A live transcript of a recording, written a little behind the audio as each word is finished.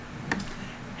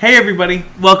Hey everybody,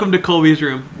 welcome to Colby's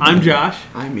Room. I'm Josh.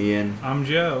 I'm Ian. I'm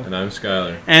Joe. And I'm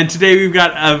Skylar. And today we've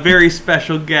got a very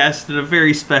special guest and a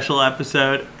very special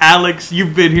episode. Alex,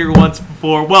 you've been here once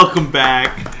before. Welcome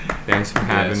back. Thanks for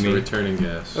having me. A returning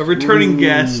guest. A returning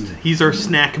guest. He's our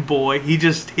snack boy. He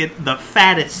just hit the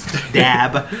fattest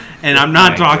dab. And I'm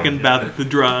not talking about the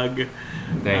drug.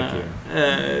 Thank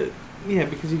you. Yeah,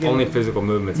 because you get only physical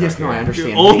movements. Yes, out no, here. I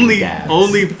understand.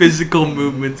 Only physical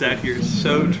movements out here.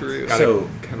 So true. So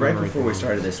right before we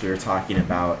started this, we were talking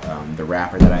about the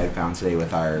rapper that I had found today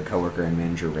with our coworker and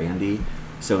manager Randy.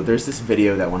 So there's this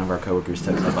video that one of our coworkers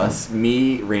took of us,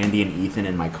 me, Randy, and Ethan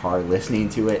in my car listening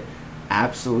to it,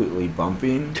 absolutely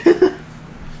bumping.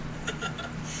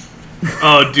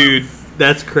 Oh, dude,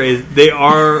 that's crazy. They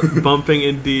are bumping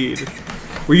indeed.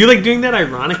 Were you like doing that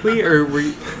ironically, or were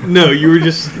you? No, you were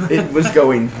just. It was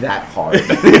going that hard.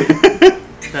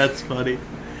 That's funny.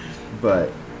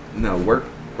 But no, work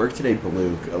today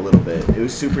blew a little bit. It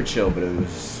was super chill, but it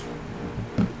was.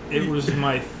 It was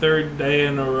my third day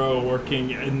in a row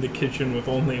working in the kitchen with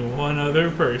only one other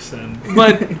person.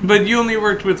 But you only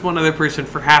worked with one other person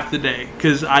for half the day,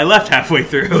 because I left halfway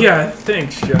through. Yeah,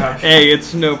 thanks, Josh. Hey,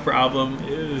 it's no problem.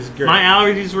 It was great. My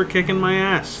allergies were kicking my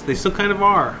ass. They still kind of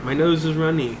are. My nose is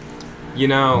runny. You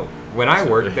know, when I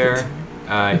worked there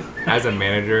as a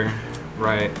manager,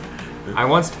 right? I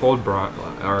once told Brian,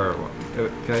 or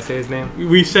can I say his name?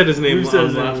 We said his name We said on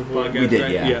his the name last before. podcast, We did,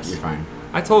 right? yeah. Yes. You're fine.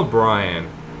 I told Brian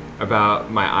about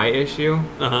my eye issue,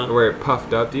 Uh-huh. where it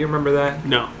puffed up. Do you remember that?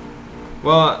 No.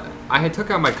 Well, I had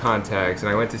took out my contacts and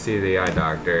I went to see the eye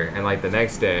doctor, and like the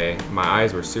next day, my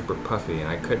eyes were super puffy and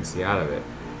I couldn't see out of it.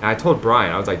 And I told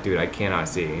Brian, I was like, dude, I cannot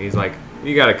see. And he's like,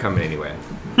 you gotta come in anyway.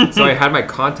 So I had my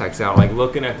contacts out, like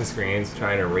looking at the screens,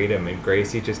 trying to read them, and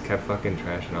Gracie just kept fucking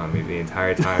trashing on me the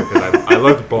entire time because I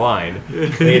looked blind.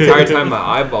 The entire time my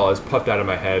eyeball is puffed out of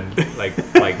my head like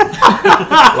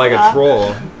a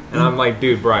troll. And I'm like,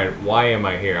 dude, Brian, why am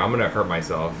I here? I'm gonna hurt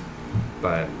myself.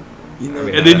 But You know,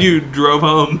 And then you drove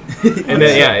home. and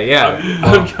then yeah.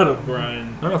 I've got a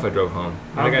Brian. I don't know if I drove home.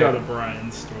 I've got a Brian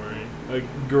story. A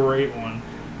great one.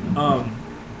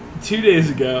 2 days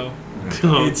ago,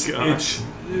 Oh, it's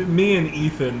me and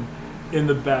Ethan in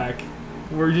the back.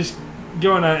 We're just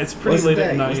going on. It's pretty late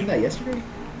at night. Wasn't that yesterday?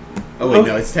 Oh wait,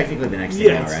 no, it's technically the next day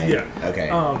now, right? Yeah. Okay.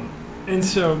 And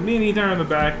so me and Ethan are in the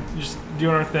back just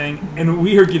doing our thing, and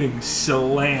we are getting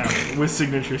slammed with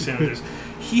signature sandwiches.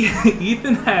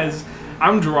 Ethan has.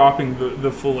 I'm dropping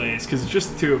the fillets because it's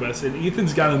just the two of us, and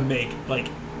Ethan's got to make like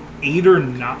 8 or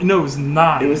 9. No, it was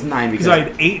 9. It was 9 because I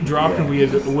had 8 dropped and we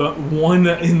had one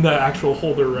in the actual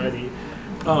holder ready.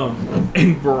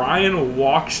 And Brian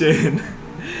walks in,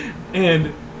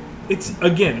 and it's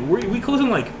again we close in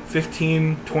like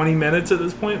 15, 20 minutes at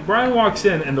this point. Brian walks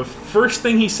in, and the first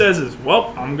thing he says is,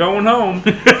 "Well, I'm going home."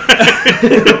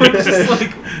 We're just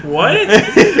like, "What?"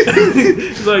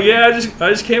 He's like, "Yeah, I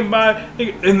just came by,"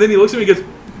 and then he looks at me and goes,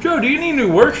 "Joe, do you need a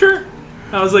new work shirt?"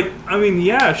 I was like, I mean,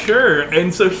 yeah, sure.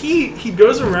 And so he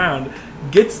goes around,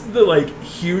 gets the like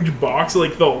huge box,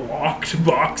 like the locked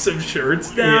box of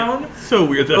shirts down. Yeah. So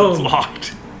weird that it's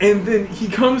locked. And then he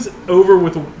comes over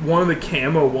with one of the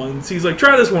camo ones. He's like,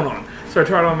 try this one on. So I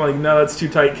tried it on. I'm like, no, that's too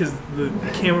tight because the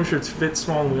camo shirts fit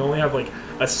small and we only have like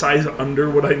a size under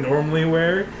what I normally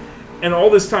wear. And all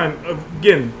this time,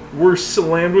 again, we're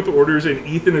slammed with orders and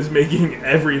Ethan is making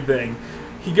everything.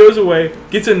 He goes away,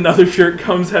 gets another shirt,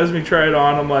 comes, has me try it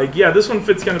on. I'm like, yeah, this one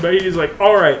fits kind of better. He's like,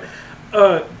 all right,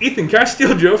 Ethan, can I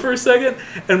steal Joe for a second?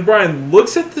 And Brian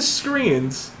looks at the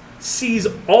screens, sees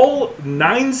all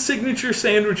 9 signature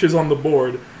sandwiches on the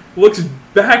board, looks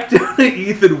back down at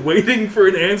Ethan, waiting for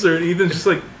an answer, and Ethan's just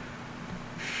like,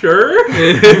 sure?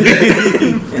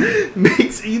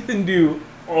 Makes Ethan do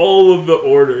all of the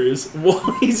orders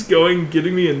while he's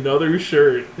getting me another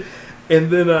shirt.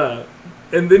 And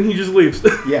then he just leaves.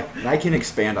 Yeah, and I can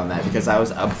expand on that because I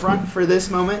was up front for this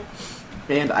moment,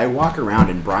 and I walk around,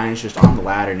 and Brian's just on the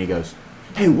ladder, and he goes,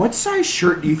 hey, what size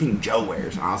shirt do you think Joe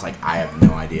wears? And I was like, I have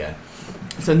no idea.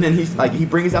 So then he's like, he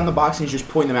brings down the box, and he's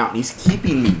just pointing them out, and he's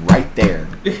keeping me right there.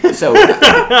 So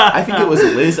I think it was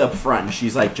Liz up front, and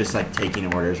she's like just like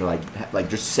taking orders or like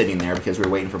just sitting there because we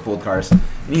were waiting for pulled cars. And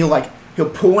he'll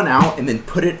pull one out and then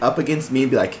put it up against me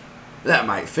and be like, that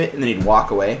might fit, and then he'd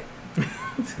walk away.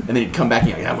 And then he'd come back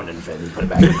and he'd like, that one didn't fit. And he'd put it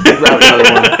back. Grab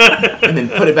another one. And then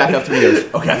put it back up to me and he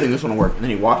goes, okay, I think this one will work. And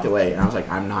then he walked away. And I was like,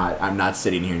 I'm not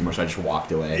sitting here anymore. So I just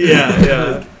walked away.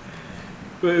 Yeah.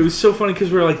 But it was so funny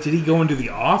because we were like, did he go into the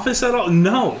office at all?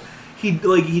 No. He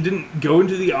didn't go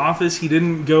into the office. He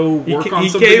didn't go work on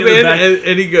something. He came in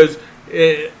and he goes,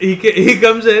 He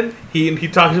comes in. He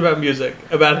talks about music,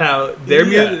 about how their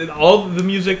music, all the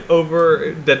music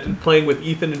over that's playing with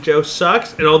Ethan and Joe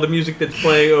sucks, and all the music that's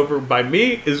playing over by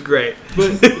me is great.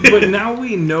 But now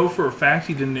we know for a fact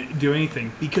he didn't do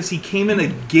anything because he came in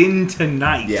again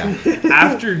tonight. Yeah.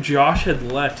 After Josh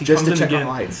had left, he Just comes to in check again, on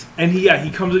lights. and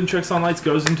he comes in, checks on lights,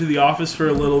 goes into the office for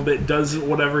a little bit, does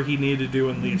whatever he needed to do,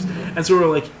 and leaves. And so we're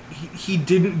like, he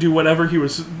didn't do whatever he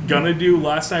was gonna do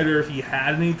last night, or if he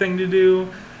had anything to do,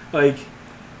 like.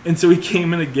 And so he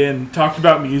came in again, talked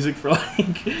about music for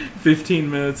like 15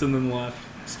 minutes, and then left.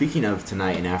 Speaking of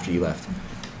tonight and after you left,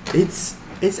 it's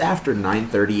after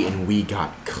 9:30 and we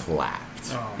got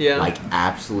clapped. Oh. Yeah. Like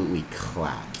absolutely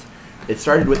clapped. It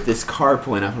started with this car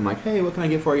pulling up. I'm like, hey, what can I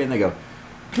get for you? And they go,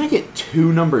 can I get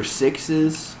 2 number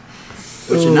 6s?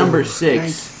 Which a number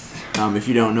 6, if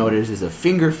you don't know what it is a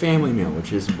finger family meal,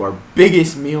 which is our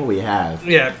biggest meal we have.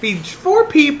 Yeah, it feeds 4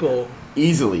 people.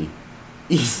 Easily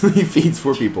feeds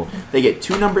 4 people. They get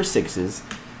 2 number 6s,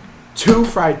 2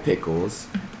 fried pickles,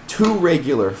 2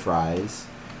 regular fries.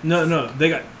 No, they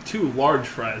got 2 large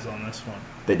fries on this one.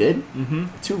 They did? Mm-hmm.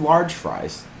 2 large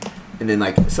fries. And then,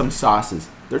 like, some sauces.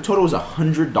 Their total was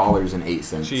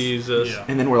 $100.08. Jesus. Yeah.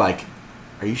 And then we're like,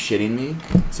 are you shitting me?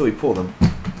 So we pulled them.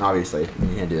 Obviously,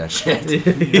 you can't do that shit.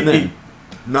 And then,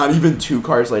 not even 2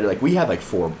 cars later, like, we had, like,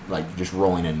 4, like, just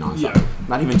rolling in nonstop. Yeah.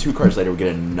 Not even 2 cars later, we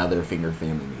get another finger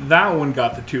family meal. That one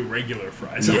got the 2 regular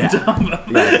fries Yeah. on top of it.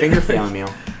 Yeah, finger family meal.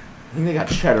 I think they got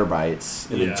cheddar bites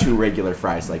and Yeah. then 2 regular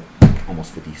fries, like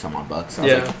almost 50 some odd bucks. I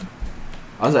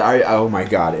was like, all right, oh my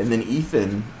god. And then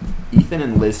Ethan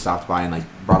and Liz stopped by and like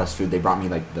brought us food. They brought me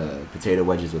like the potato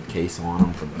wedges with queso on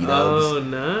them from E-Dubs. Oh,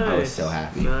 nice. I was so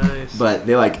happy. Nice. But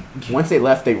they like once they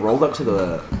left, they rolled up to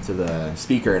the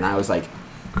speaker and I was like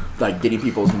getting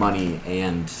people's money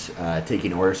and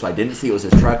taking orders. So I didn't see it was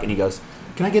his truck, and he goes,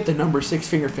 can I get the number 6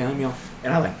 finger family meal?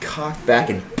 And I like cocked back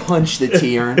and punched the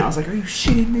tier, and I was like, are you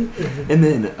shitting me? And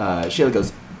then Shayla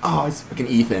goes, oh, it's fucking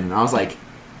Ethan. And I was like,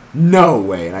 no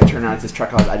way. And I turned around to his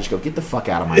truck. I just go, get the fuck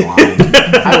out of my line.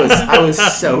 I was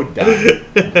so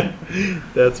done.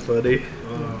 That's funny.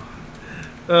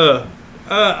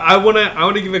 I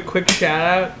wanna give a quick shout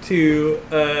out to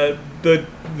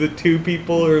the 2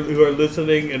 people who are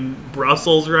listening in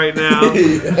Brussels right now.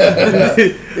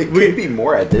 It could be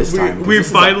more at this time. We This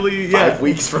is finally like 5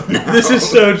 weeks from now. This is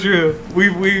so true.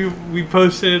 We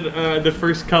posted the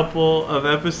first couple of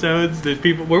episodes. There's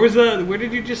people. Where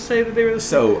did you just say that they were?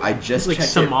 So I just like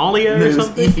checked Somalia it. or It was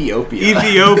something. Ethiopia.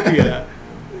 Ethiopia.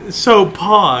 So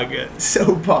pog.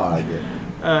 So pog.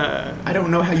 I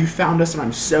don't know how you found us, and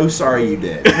I'm so sorry you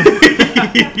did.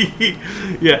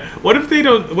 Yeah. What if they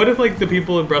don't? What if like the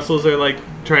people in Brussels are like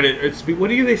trying to speak? What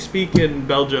do they speak in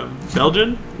Belgium?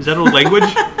 Belgian? Is that a language?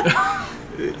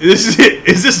 Is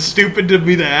this stupid to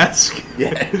me to ask?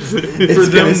 Yeah. For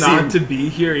them not to be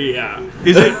here, yeah.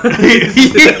 Is it?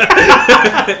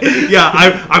 Yeah,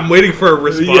 I'm waiting for a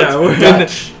response. Yeah, we're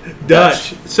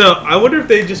Dutch. So I wonder if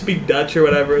they just speak Dutch or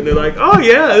whatever, and they're like, "Oh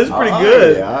yeah, this is pretty Oh,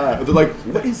 good." Yeah. But they're like,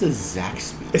 what is a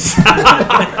Zaxby?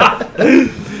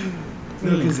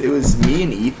 Because it was me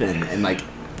and Ethan, and like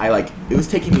it was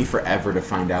taking me forever to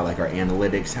find out like our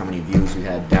analytics, how many views we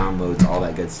had, downloads, all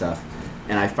that good stuff.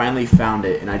 And I finally found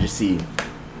it, and I just see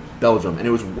Belgium, and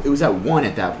it was at 1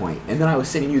 at that point. And then I was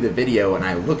sending you the video, and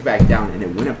I looked back down, and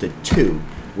it went up to 2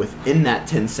 within that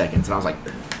 10 seconds. And I was like,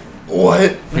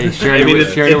 what? Hey, sharing it with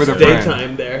a friend.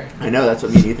 daytime there. I know, that's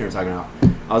what me and Ethan were talking about.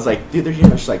 I was like, dude, they're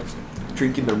just like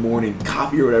drinking their morning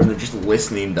coffee or whatever, and they're just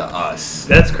listening to us.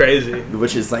 That's crazy.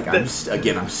 Which is like, I'm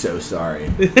so sorry.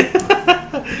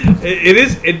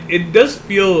 It does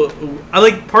feel. I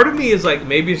like. Part of me is like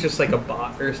maybe it's just like a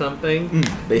bot or something.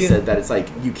 They said that it's like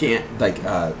you can't like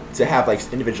to have like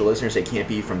individual listeners. They can't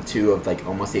be from 2 of like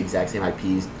almost the exact same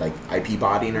IPs, like IP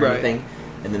botting or Right. anything,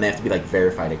 and then they have to be like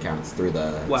verified accounts through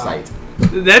the site.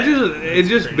 That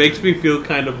just makes me feel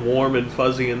kind of warm and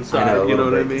fuzzy inside. I know, You know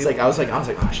what I bit. mean? It's like I was like,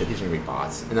 oh shit, these are gonna be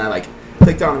bots, and I like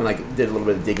clicked on them and like did a little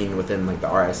bit of digging within like the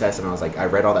RSS, and I was like, I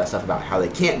read all that stuff about how they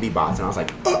can't be bots, and I was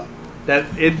like, oh.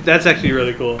 That's actually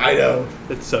really cool. I know.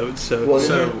 It's so. Well,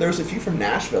 So- there was a few from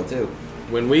Nashville too.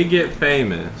 When we get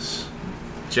famous,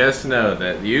 just know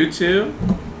that you 2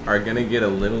 are gonna get a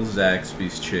little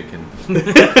Zaxby's chicken. And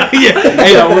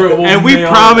we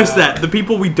nail promise that. that the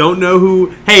people we don't know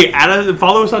who. Hey,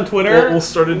 follow us on Twitter. We'll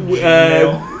start a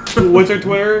Gmail. What's our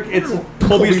Twitter? It's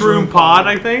Colby's Room Pod,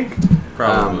 I think.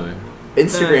 Probably.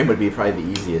 Instagram would be probably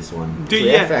the easiest one. Dude,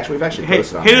 So we've actually Hey,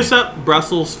 posted on hit there. us up,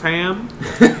 Brussels fam.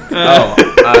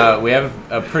 We have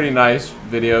a pretty nice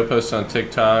video posted on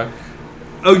TikTok.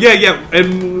 Oh yeah,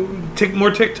 and more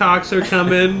TikToks are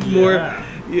coming. More.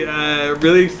 Yeah,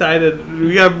 really excited.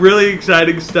 We got really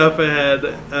exciting stuff ahead.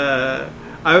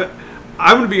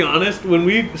 I'm gonna be honest. When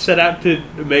we set out to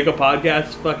make a podcast,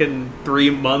 fucking 3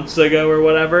 months ago or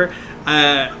whatever,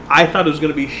 I thought it was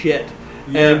gonna be shit.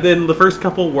 Yeah. And then the first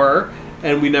couple were,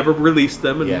 and we never released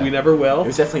them, and Yeah. we never will. It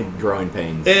was definitely growing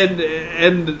pains.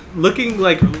 And looking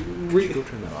like. Go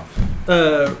turn that off.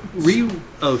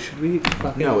 Oh, should we?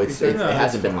 Fucking No, it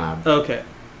hasn't been loud. Okay.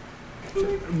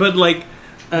 But like,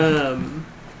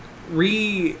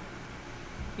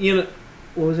 you know,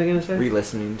 what was I gonna say?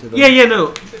 Re-listening to them. Yeah,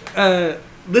 no.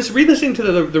 Re-listening to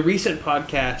the recent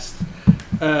podcasts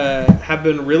have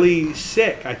been really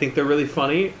sick. I think they're really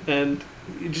funny and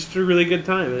just a really good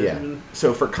time. Yeah.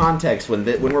 So for context, when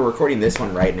we're recording this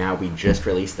one right now, we just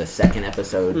released the second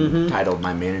episode titled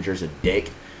 "My Manager's a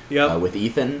Dick" with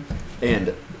Ethan,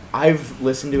 and I've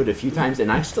listened to it a few times,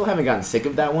 and I still haven't gotten sick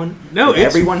of that one. No, and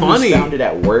it's everyone funny. who's found it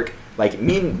at work. Like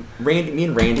me and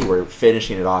Randy were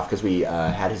finishing it off because we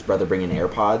had his brother bring in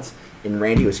AirPods, and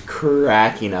Randy was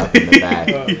cracking up in the back.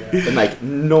 And like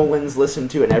Nolan's listened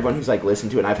to it, and everyone who's like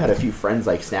listened to it. And I've had a few friends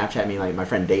like Snapchat me, like my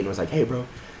friend Dayton was like, "Hey, bro,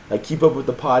 like keep up with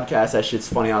the podcast. That shit's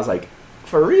funny." I was like,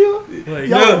 "For real? Like,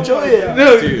 Y'all enjoy it?"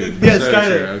 No, Dude, yeah, so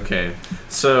Skyler. true. Okay,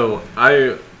 so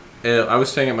I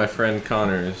was staying at my friend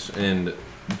Connor's, and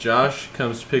Josh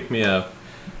comes to pick me up,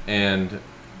 and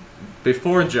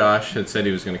before Josh had said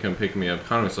he was going to come pick me up,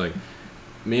 Connor was like,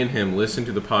 me and him listened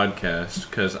to the podcast,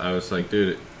 because I was like,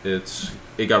 dude,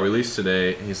 it got released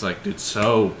today. And he's like, dude,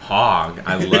 so pog.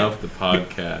 I love the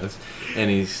podcast.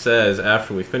 And he says,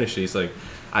 after we finished it, he's like,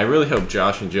 I really hope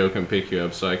Josh and Joe can pick you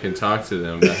up so I can talk to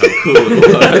them about how cool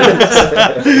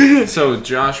it was. So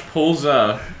Josh pulls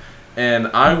up, and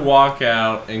I walk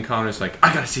out, and Connor's like,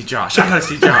 I gotta see Josh.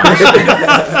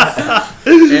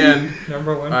 And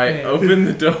Number one I fan. open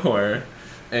the door,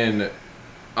 and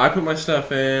I put my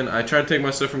stuff in. I try to take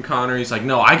my stuff from Connor. He's like,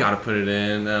 no, I gotta put it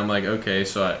in. And I'm like, okay.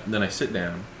 So then I sit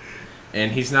down. And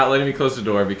he's not letting me close the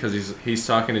door because he's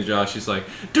talking to Josh. He's like,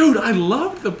 dude, I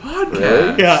loved the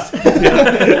podcast. Yeah.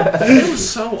 It was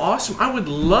so awesome. I would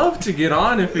love to get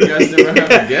on if you guys never have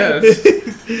a guest.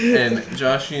 And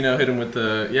Josh, hit him with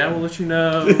the, we'll let you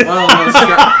know. Well, no,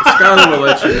 Skyler will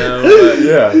let you know. But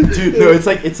Yeah, dude. No, it's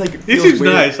like it He feels seems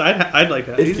weird. nice. I'd like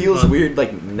that. It He's feels fun. weird,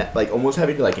 like almost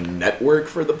having to like network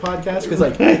for the podcast because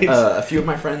like Right. a few of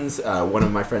my friends, one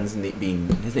of my friends being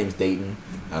his name's Dayton.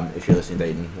 If you're listening,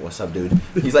 Dayton, what's up, dude?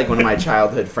 He's like one of my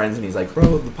childhood friends, and he's like,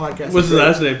 bro, the podcast. What's is his great."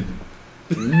 last name?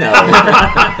 No,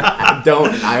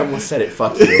 don't. I almost said it.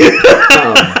 Fuck you.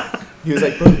 He was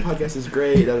like, bro, the podcast is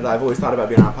great. I've always thought about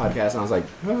being on a podcast, and I was like,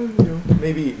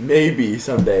 maybe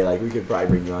someday, like we could probably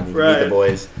bring you on. You can meet Right. the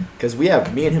boys because me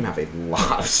and him have a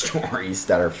lot of stories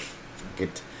that are,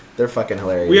 they're fucking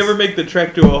hilarious. We ever make the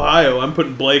trek to Ohio? I'm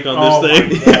putting Blake on Oh this my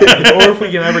thing. God. Or if we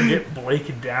can ever get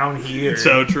Blake down here.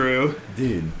 So true.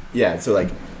 Dude, yeah. So like,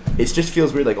 it just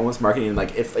feels weird, like almost marketing.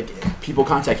 Like if people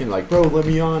contact you, like, bro, let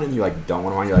me on, and you like don't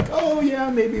want to on. You're like, oh yeah,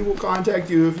 maybe we'll contact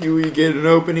you if we get an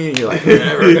opening. And you're like, we're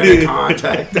never gonna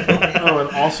contact them. Oh, and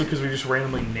also because we just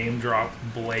randomly name dropped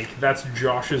Blake. That's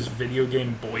Josh's video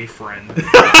game boyfriend.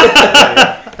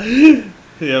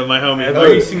 Yeah, my homie.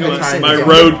 Every single time. My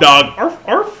road dog. Arf,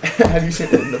 arf. Have you seen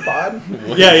it in the pod?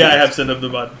 Yeah, I have sent him the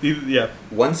bud. Yeah.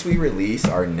 Once we release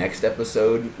our next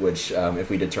episode, which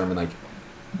if we determine like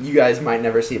you guys might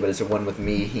never see, but it's the one with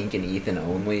me, Hink, and Ethan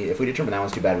only. If we determine that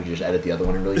one's too bad, we can just edit the other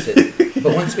one and release it.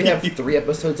 But once we have 3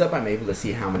 episodes up, I'm able to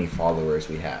see how many followers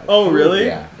we have. Oh, really?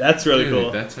 Yeah. That's really dude,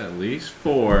 cool. that's at least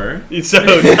 4. So,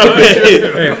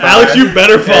 Alex, you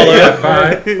better follow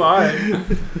up. Fine.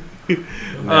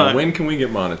 Now, when can we get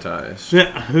monetized?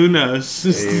 Who knows?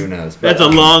 Who knows? That's a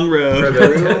long road.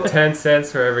 For the 10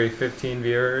 cents for every 15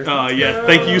 viewers. Oh, yes.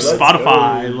 Thank you, Let's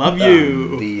Spotify. go. Love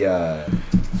you.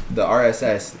 The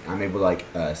RSS, I'm able to like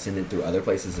send it through other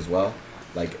places as well.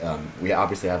 Like we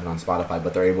obviously have it on Spotify,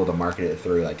 but they're able to market it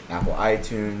through like Apple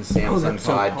iTunes, Samsung that's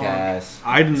so Podcasts.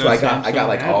 I didn't know So I got Samsung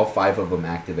like had all it. 5 of them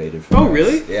activated. For Oh, us.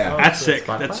 really? Yeah. That's Oh, sick.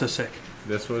 Spotify? That's so sick.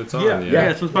 That's what it's on, Yeah. yeah? Yeah,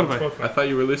 it's on Spotify. I thought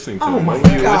you were listening to Oh them. my What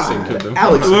were you god, listening to them?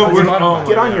 Alex! We're- get on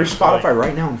my your God. Spotify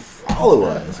right now and follow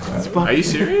us. Are you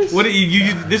serious? What do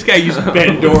you this guy used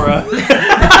Pandora.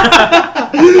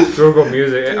 Google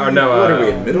Music. Oh, no. What are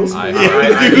we in middle school? I-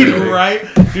 Yeah, dude, agree. right?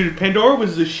 Dude, Pandora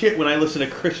was the shit when I listened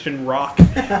to Christian rock.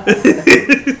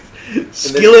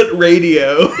 Skillet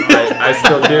Radio. I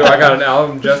still do. I got an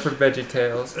album just for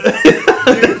VeggieTales.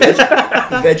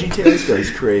 VeggieTales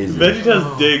goes crazy.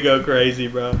 VeggieTales did go crazy,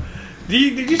 bro.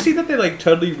 Did you see that they like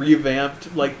totally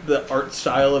revamped like the art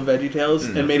style of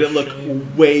VeggieTales and made it look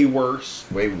way worse?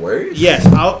 Way worse? Yes,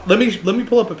 let me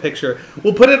pull up a picture.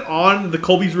 We'll put it on the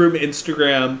Colby's Room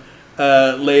Instagram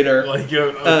later. Like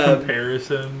a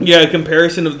comparison. Yeah, a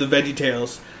comparison of the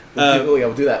VeggieTales.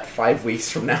 We'll do that 5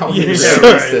 weeks from now. Yeah,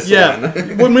 right. This yeah.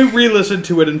 one. When we re-listen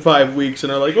to it in 5 weeks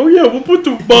and are like, oh yeah, we'll put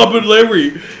the Bob and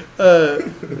Larry.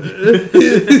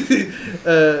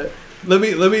 Let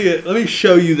me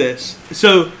show you this.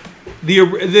 So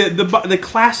the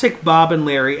classic Bob and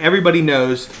Larry, everybody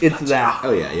knows it's that.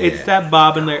 Oh yeah. It's that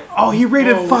Bob and Larry. Oh, he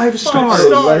rated 5 stars.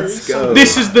 Oh, let's go.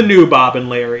 This is the new Bob and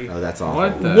Larry. Oh, that's awful.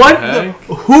 What the heck?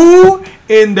 Who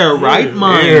in their right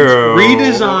mind Ew.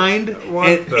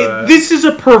 redesigned? This is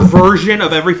a perversion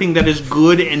of everything that is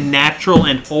good and natural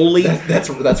and holy. That's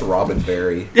Robin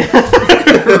Berry.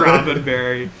 Robin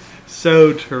Berry,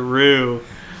 so true.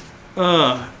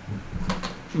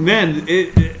 Man,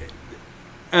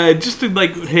 just to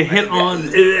like hit on.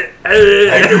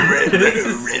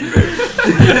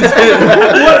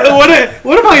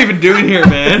 What am I even doing here,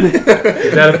 man? Is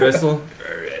that a pistol?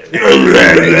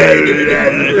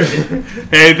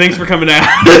 Hey, thanks for coming out.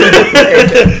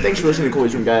 Thanks for listening to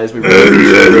Cooley's Room, guys. We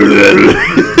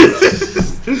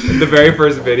The very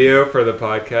first video for the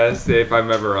podcast, if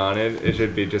I'm ever on it, it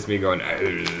should be just me going and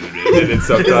it's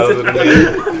subtitles in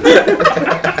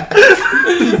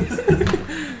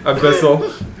a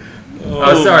pistol.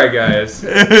 Oh, sorry guys.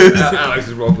 Alex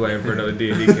is role playing for another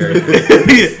D&D character.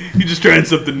 You just trying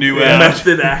something new out.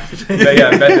 Method acting.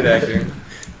 Yeah, method acting.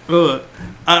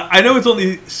 I know it's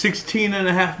only 16 and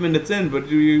a half minutes in, but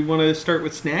do you want to start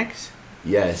with snacks?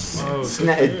 Yes. Oh,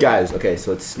 Guys, okay,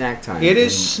 so it's snack time. It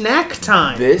is And snack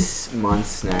time. This month's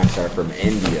snacks are from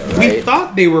India, right? We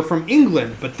thought they were from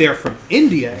England, but they're from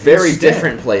India. Very instead.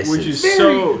 different places. Which is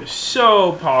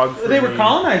so pog for They were me.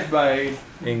 colonized by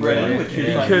England, Britain, which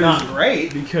is like, Because- not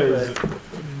great. Because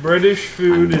British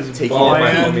food I'm is taking All my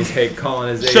bland. homies hate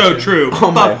colonization. So true.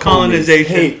 Oh my Fuck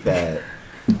colonization. homies hate that.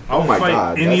 I'll Oh my fight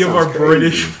God, any that of our sounds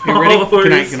British crazy. You ready?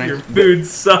 followers. Can I- Your food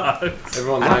sucks.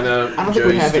 Everyone I line don't- up. I don't think Joe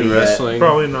we used have to any yet. wrestling.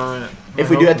 Probably not. If I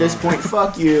we do hope at this not. point,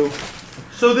 fuck you.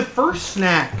 So the first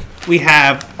snack we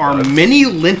have are mini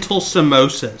lentil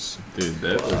samosas. Dude,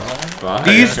 that was fire.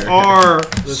 These are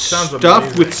sounds stuffed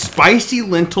amazing. with spicy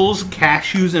lentils,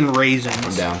 cashews, and I'm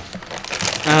raisins. down.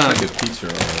 like a pizza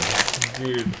roll.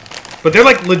 Dude, But they're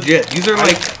like legit. These are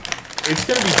like. it's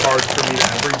gonna be hard for me to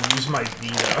ever use my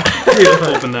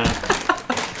veto. Open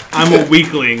that. I'm a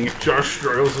weakling. Josh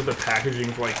struggles with the packaging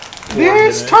for like 4 Yeah,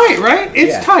 minutes. it's tight, right?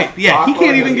 It's tight. Yeah, he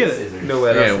can't even get it. Scissors. No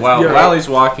way. Yeah, while he's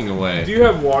walking away. Do you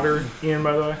have water, Ian,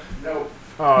 by the way? No.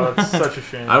 Oh, that's such a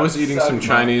shame. I was eating some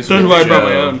Chinese That's with why I brought my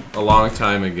Joe own. a long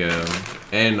time ago,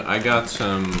 and I got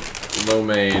some lo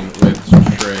mein with some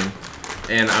shrimp,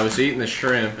 and I was eating the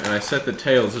shrimp, and I set the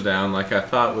tails down like I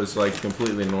thought was like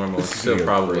completely normal. It still You're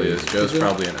probably is. crazy. Joe's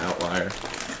probably an outlier,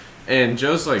 and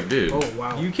Joe's like, dude. Oh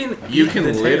wow. You can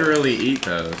Literally eat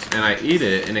those, and I eat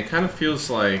it, and it kind of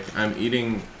feels like I'm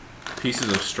eating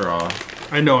pieces of straw.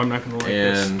 I know I'm not gonna like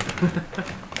this. And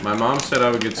my mom said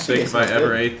I would get sick it if I smells ever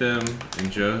good. ate them,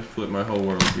 and Joe flipped my whole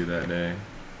worldview that day.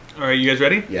 All right, you guys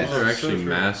ready? Yes. These are so actually true.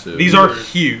 massive. These are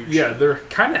huge. Yeah, they're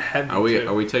kind of heavy. Are we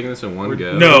too. taking this in one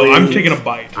go? No, I'm taking a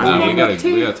bite. I'm No, we getting gotta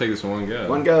two. take this in one go.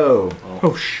 One go.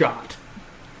 Oh, shot.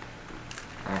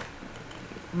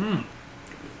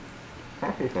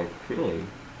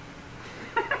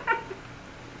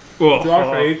 Oh,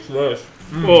 Josh hates this.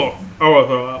 oh, I will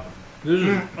throw up. This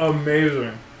is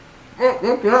amazing.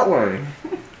 Look that way.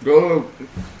 Go.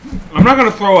 I'm not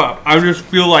gonna throw up. I just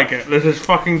feel like it. This is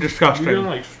fucking You disgusting. can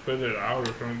like spit it out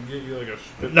or something. Get you like a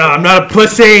spit. No, I'm not a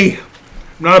pussy. I'm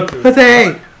not a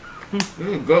pussy.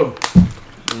 Go.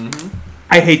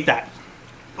 I hate that.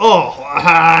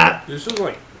 Oh, This is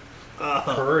like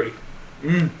curry.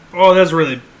 oh, that's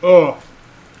really. Oh,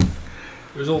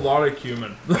 There's a lot of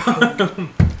cumin. and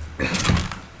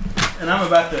I'm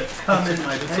about to come in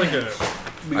my. It's like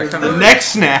a The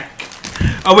next snack.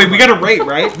 Oh wait, we got to rate,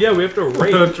 right? yeah. We have to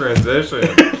rate. transition.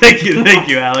 thank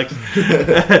you, Alex.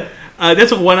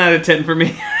 That's a 1 out of 10 for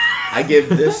me. I give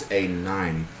this a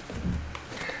 9.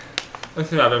 Let's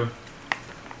have him.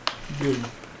 Dude,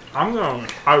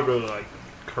 I really like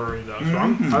curry though. So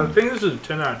I think this is a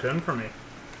 10 out of 10 for me.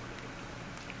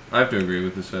 I have to agree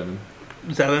with the 7.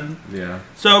 7. Yeah.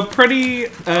 So pretty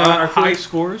Actually- high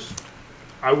scores.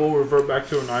 I will revert back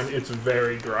to a 9. It's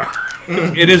very dry.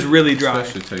 It is really dry.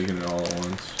 Especially taking it all at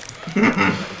once.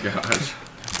 Gosh.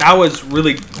 That was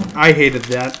really. I hated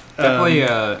that. Definitely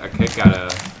a kick out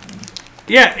of.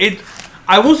 Yeah, it.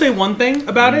 I will say one thing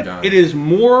about it. Done. It is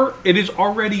more. It is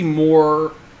already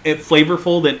more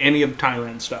flavorful than any of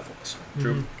Thailand's stuff was.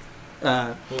 True.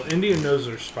 Uh, Well, India knows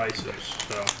their spices,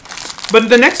 so but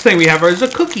the next thing we have is a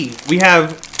cookie. We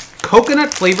have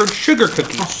coconut flavored sugar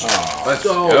cookies. Let's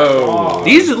So go.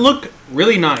 These look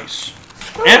really nice.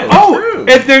 Oh,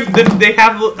 And they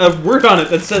have a word on it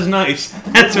that says nice.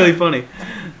 That's really funny.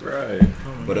 Right.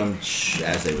 But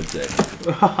as they would say.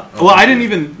 Well, I didn't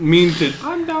even mean to.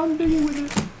 I'm down digging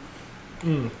with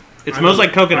it. It smells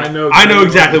like coconut. I know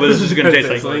exactly what this is going to taste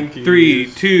like. Slinky.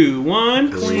 3, 2,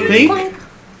 1. Clink.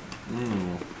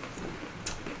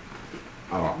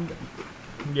 Oh,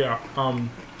 Yeah.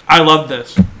 I love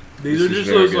this. These This are is just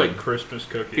very those good. like Christmas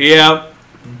cookies. Yeah.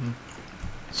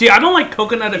 See, I don't like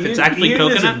coconut if it's actually Ian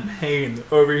is coconut. in pain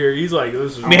over here. He's like,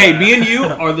 this is. I mean, hey, me and you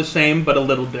are the same, but a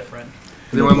little different.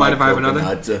 Does anyone mind if I have another?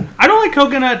 I don't like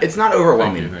coconut. It's not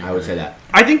overwhelming. Thank you. I would say that.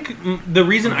 I think the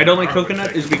reason I don't like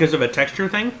coconut is because of a texture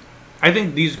thing. I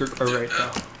think these are right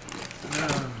though.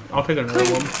 I'll take another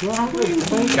one.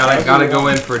 Gotta go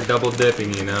in for double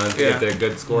dipping, you know, to Yeah. get the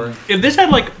good score. If this had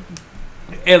like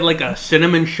a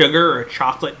cinnamon sugar or a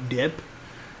chocolate dip,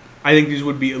 I think these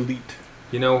would be elite.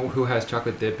 You know who has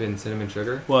chocolate dip and cinnamon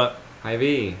sugar? What?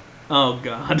 Hy-Vee. Oh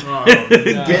God. Oh,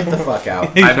 Get the fuck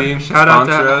out. Hy-Vee, shout out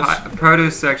sponsor to us.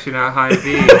 produce section at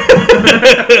Hy-Vee.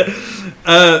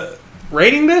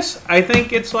 Rating this, I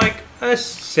think it's like a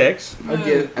 6.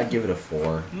 I'd give it a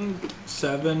 4.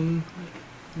 7.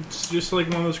 It's just like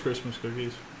one of those Christmas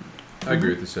cookies. I agree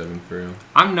with the 7 for real.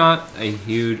 I'm not a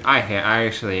huge. I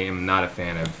actually am not a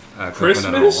fan of coconut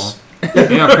Christmas? at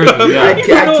all. Yeah, Christmas. I'd Yeah. kick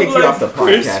don't you like off the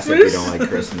podcast if you Christmas? don't like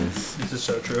Christmas. This is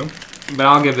so true. But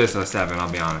I'll give this a 7.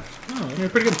 I'll be honest. Yeah,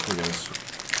 pretty good. We're gonna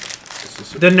this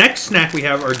is The next snack we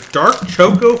have are dark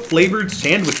choco flavored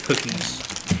sandwich cookies.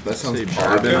 That sounds Say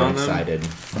odd. bourbon I'm on them? excited.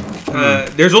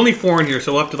 There's only 4 in here,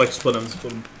 so we'll have to like split them.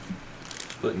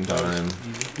 splitting time.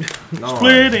 No.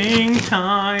 Splitting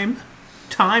time.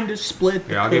 Time to split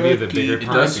the Here, I'll give you the cookie. bigger It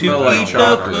part. does To smell like eat the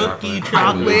chocolate. cookie I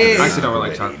chocolate. actually don't really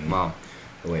like chocolate. Wow.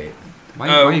 Wait.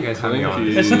 Why you guys have me on?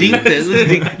 Clinky. Let's dink this. Let's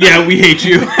dink. Yeah, we hate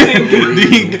you.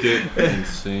 Dink it and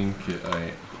sink it.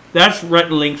 Alright. That's Rhett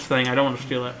and Link's thing. I don't want to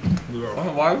steal it.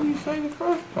 Oh, why were you saying the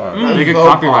first part? They could Oh,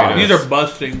 copyright These us. are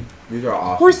busting. These are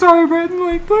awesome. sorry, Brandon.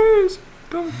 Like, please.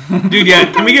 Dude, yeah,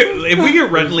 can we get if we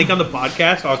get Rhett and Link on the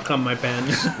podcast, I'll cum my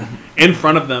pants in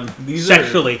front of them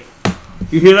sexually.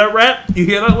 You hear that, Rhett? You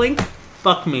hear that, Link?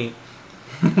 Fuck me.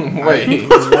 Wait.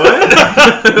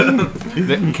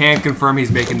 Can't confirm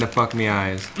he's making the fuck me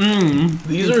eyes.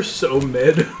 These are so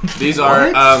mid. These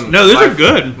are No, these are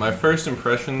good. My first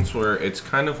impressions were it's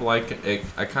kind of like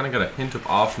I kind of got a hint of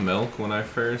off milk when I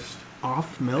first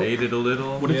Off milk? ate it a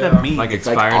little. What does Yeah. that mean? Like It's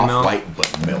like expired milk. off-white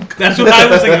but milk. That's what I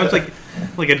was thinking. I was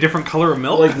like a different color of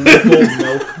milk. Like nipple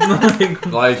milk.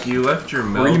 Like you left your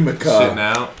milk Creamica. sitting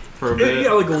out for a bit.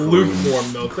 Yeah, like a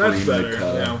lukewarm milk. That's better.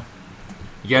 Creamica. Yeah.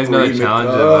 You guys know the Creamica. challenge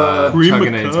of chugging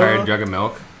an Creamica. entire jug of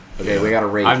milk? Okay, we gotta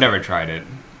rate. I've never tried it.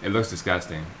 It looks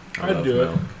disgusting. I I'd love do it.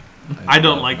 milk. I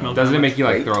don't like milk. Doesn't it make you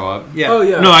like Wait. throw up? Yeah. Oh,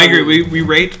 yeah. No, I agree. We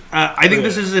rate. I think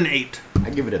this is an 8. I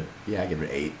give it an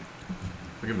 8.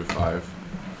 I give it 5.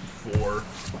 4.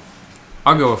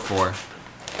 I'll go with 4.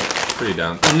 Pretty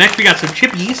down. Next, we got some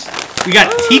chippies. We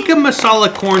got tikka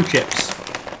masala corn chips.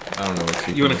 I don't know what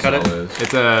tikka You wanna cut it? masala is.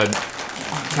 It's a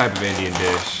type of Indian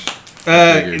dish.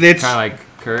 It's Kind of like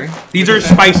curry. these are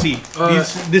spicy.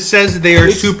 This says they are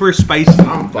super spicy.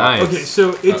 I'm buff. Nice. Okay,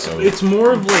 so it's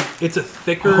more of like it's a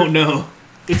thicker. Oh no!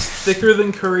 It's thicker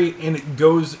than curry, and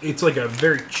it's like a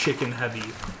very chicken heavy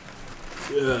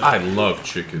I love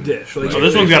chicken. dish. Like, Oh,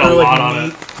 this one's got a or, like, lot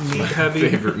on it. Meat heavy.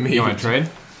 Favorite meat. You want to trade?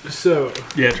 So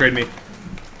Yeah, trade me.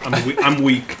 I'm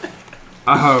weak.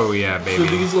 Oh yeah, so baby.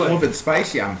 these Well, if like it's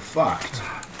spicy, I'm fucked.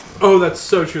 oh that's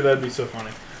so true. That'd be so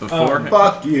funny. Before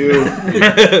Fuck you.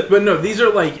 But no, these are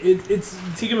like it's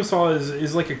tikka masala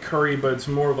is like a curry, but it's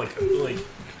more of like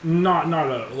not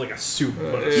a like a soup,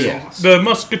 but a Yeah. sauce. The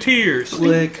Musketeers.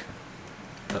 Slick.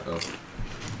 Uh-oh.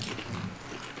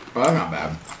 Oh, that's not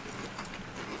bad.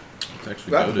 It's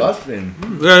actually That's loaded. busting.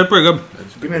 Yeah, that's pretty good.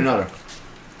 That's Give me another.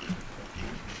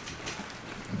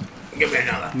 Give me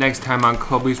another. Next time on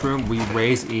Kobe's Room, we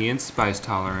raise Ian's spice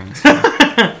tolerance.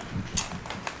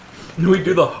 We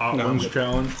do the hot ones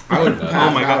challenge. I would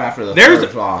pass Oh my out God. after the There's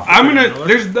third off. I'm gonna.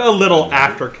 There's a little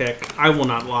after kick. I will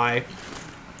not lie.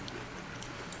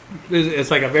 It's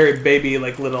like a very baby,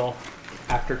 like little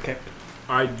after kick.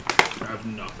 I have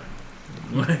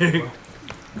nothing.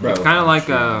 Bro, Kind of like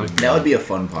that would be a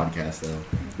fun podcast though.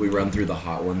 We run through the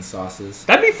hot one sauces.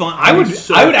 That'd be fun. I would.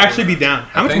 so I would fun. actually be down.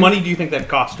 How I much think- money do you think that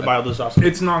costs to buy all those sauces?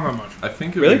 It's not that much. I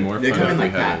think it would Really? be more They fun come if in we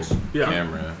like had packs. a Yeah.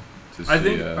 camera to see I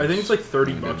think it's like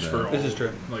 $30 when we for did all. This is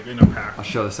true. Like in a pack. I'll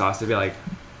show the sauce. It'd be like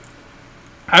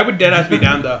I would deadass be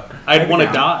down though. I'd I'd be want to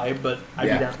down. die, but I'd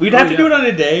Yeah. be down. We'd have to do yeah. it on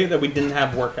a day that we didn't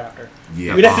have work after.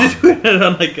 Yeah. We'd have to do it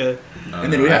on like a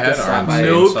And then we I have to had stop orange by-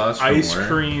 Milk, sauce from ice work.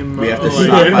 cream. We have to like-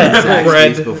 stop by Zaxby's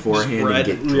Bread. beforehand Bread.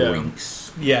 and get Yeah.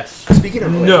 drinks. yes. Speaking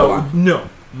of, wait, hold on. No,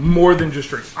 more than just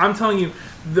drinks. I'm telling you,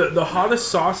 the hottest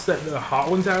sauce that the hot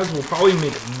ones has will probably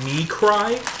make me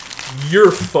cry.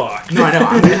 You're fucked. No, I know.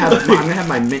 I'm gonna have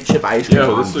my mint chip ice cream.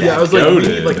 Yo, on this deck. Yeah, I was like, we need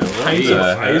Goated. like What pints the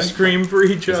of heck? ice cream for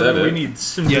each Is other. that We it? need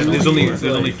some. Yeah, there's only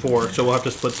like- 4, so we'll have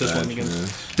to split this one again.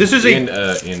 Sadness. This is a And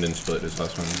didn't split this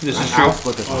last one. this is I'll true.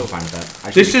 split this one. I'm fine with that.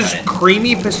 I This should is cut it.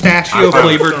 creamy pistachio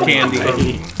flavored candy. Oh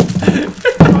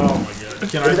my god!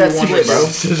 Can I Look at do that one? split, bro.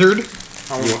 Scissored.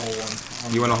 I want a whole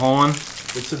one. You want a whole one?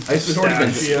 It's a It's already been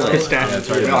pistachio. split. Pistachio. Yeah, it's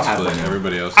already We all been have split. one.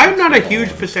 Everybody else. I'm not a has huge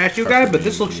all pistachio guy, but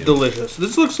this looks delicious.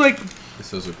 This looks like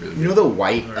This does look really You know good. the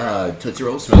white Tootsie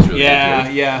Rolls? Smells really yeah,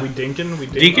 good. yeah. We dinking? We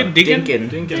Deacon, dinking? Deacon. Dinkin'.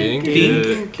 Dink Dink.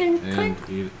 it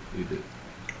and eat it.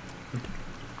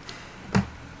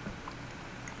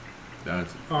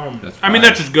 That's I I mean, fine.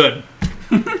 that's just good.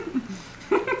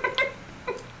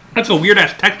 That's a weird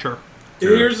ass texture.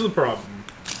 Here's the problem.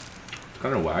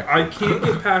 kind of whack. I can't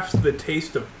get past the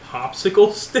taste of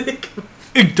popsicle stick.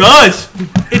 It does.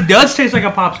 It does taste like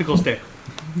a popsicle stick.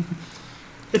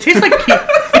 It tastes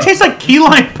like key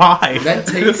lime pie. That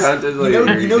tastes. That is like You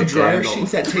know a dryer candle.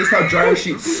 sheets. That tastes how dryer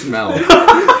sheets smell.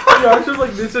 Yeah, it's just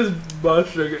like, this is bus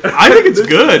sugar. I think it's This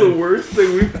good. is the worst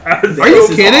thing we've had. Are you This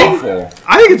is kidding? awful.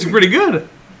 I think it's pretty good.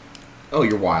 Oh,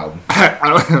 you're wild.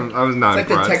 I was not It's like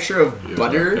the impressed. texture of Yeah,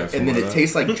 butter, that's and then more it of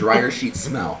tastes like dryer sheet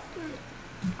smell.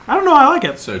 I don't know. I like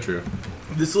it. So true.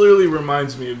 This literally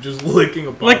reminds me of just licking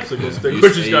a Like- popsicle stick, You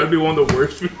which has ate got to be one of the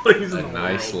worst feelings A in the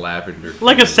nice world. lavender.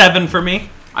 Like a 7 for me.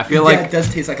 I feel Yeah, it like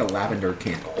does taste like a lavender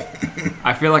candle.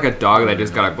 I feel like a dog that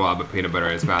just got a glob of peanut butter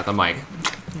in his mouth. I'm like,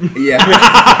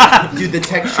 Yeah. Dude, the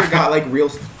texture got like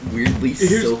real weirdly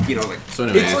silky, you know, like. So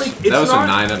anyways, It's like- that it's was not- a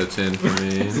 9 out of 10 for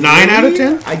me. 9 out of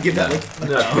 10. I give that like.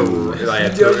 No. I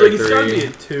had Yeah, I was like, it's gotta be a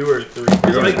 2 or 3. 'Cause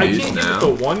You're I gonna can't use give now? it the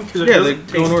 1 because it Yeah, doesn't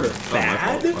they go in taste order.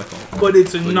 bad, My fault. but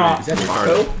it's you not. Is that It's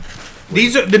taco?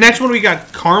 These are the next one. We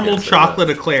got caramel Yeah, so chocolate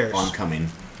eclairs. Oh, I'm coming.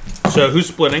 So who's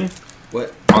splitting?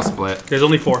 What? I'll split. There's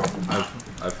only 4.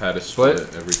 I've had a split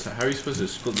every time. How are you supposed to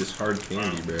split this hard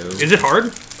candy, bro? Is it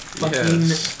hard?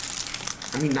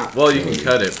 Yes. I mean, not. Well, you can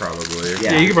cut it probably. Yeah.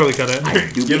 Yeah, you can probably cut it. I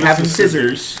do Give be us having the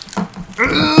scissors.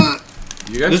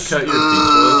 You guys This- cut your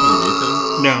pizza rolls when you eat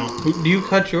them? No. Do you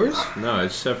cut yours? No, I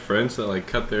just have friends that like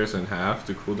cut theirs in half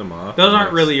to cool them off. Those and aren't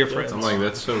that's- really your friends. I'm like,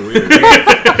 that's so weird.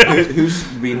 Who's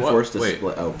being What? forced to Wait.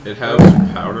 split? Oh. It has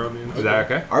powder on the inside. Is that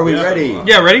okay? Are we Yeah. ready?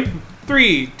 Yeah, ready?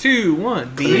 3, 2,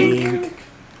 1. Ding.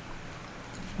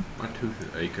 My tooth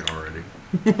is aching already.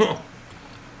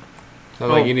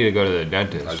 Sounds like you need to go to the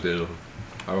dentist. I do.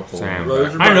 I have a hole Sam. in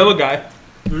my back. I know a guy.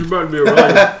 There's about to be a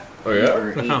run. Oh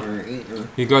yeah.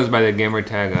 He goes by the gamer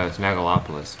tag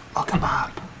Snaggleopolis.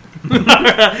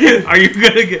 Are you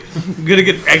gonna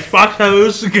get Xbox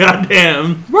hoes?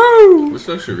 Goddamn. This is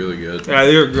actually really good. Yeah,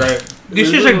 they're great. This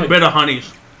These is are like like- bit of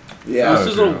honeys. Yeah. This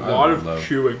is a okay. I lot of love-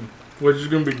 chewing, which is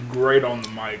going to be great on the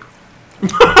mic.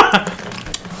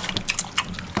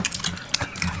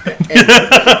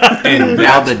 And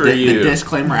now the, for the you.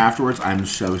 disclaimer afterwards. I'm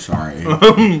so sorry.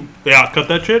 Yeah, cut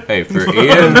that shit. Hey, for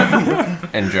Ian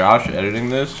and Josh editing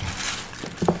this,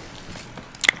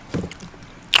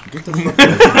 Get the fuck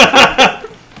out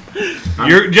of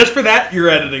You're just for that. You're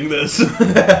editing this.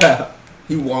 here.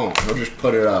 He won't. He'll just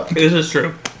put it up. This is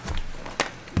true.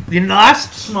 The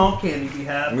last small candy we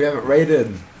have. We haven't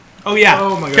rated. Oh yeah.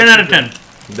 Oh my 10 gosh, out of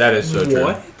 10. that is so true.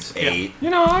 What? 8. You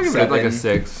know, I'll give it like a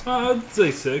 7. 6. I'd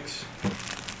say 6.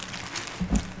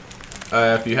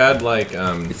 If you had like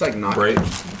It's like not.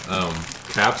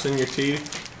 caps in your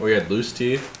teeth, or you had loose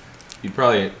teeth, you'd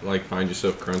probably like find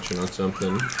yourself crunching on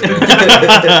something.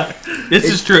 This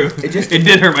is true. it just- it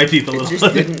did hurt my teeth a It little.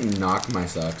 just didn't knock my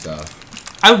socks off.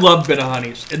 I love bit of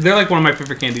honeys. They're like one of my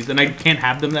favorite candies, and I can't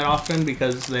have them that often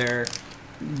because they're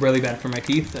really bad for my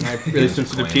teeth, and I have really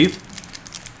sensitive Clam. teeth.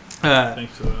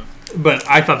 Thanks for that. But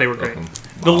I thought they were great. Welcome.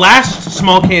 The last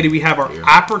small candy we have are Here.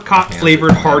 apricot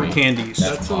flavored hard candies.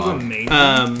 That sounds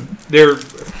amazing. They're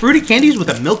fruity candies with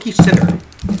a milky center.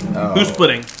 Oh. Who's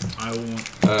splitting? I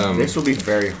want This will be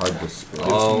very hard to split.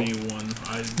 Oh. me one.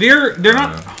 They're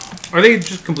not. Are they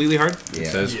just completely hard? It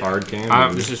Yeah. says hard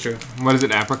candy This is true. What is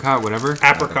it? Apricot? Whatever?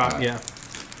 Apricot. Yeah.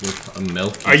 with a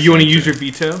milky. You want to center. use your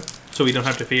veto so we don't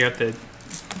have to figure out the.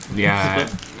 Yeah.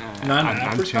 Not an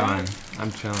I'm apricot? chilling.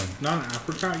 I'm chilling. Not an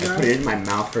apricot I put guy? it in my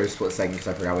mouth for a split second because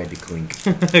I forgot we had to clink.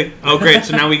 Oh great!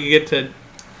 So now we can get to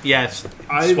Yes.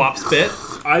 I- Swap spit.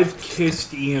 I've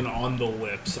kissed Ian on the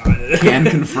lips. Can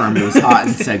confirm it was hot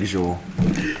and sexual.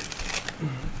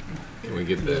 Can we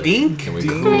get the? Dink. Can we?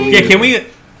 Yeah, can we hit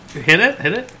it?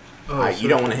 Hit it? You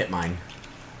don't want to hit mine,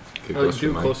 Get Oh, closer do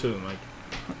to it Mike. closer to the mic.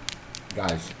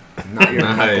 guys. Not your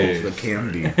Nice. knuckles, but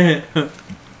can be.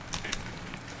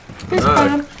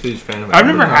 Huge fan of I've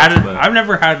never had it. but I've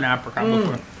never had an apricot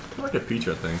before. I like a peach,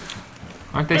 I think.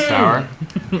 Aren't they sour?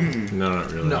 No,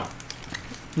 not really. No.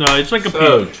 No, it's like a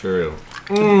So peach. true.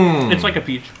 It's like a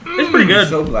peach. It's pretty good. I'm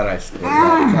so glad I split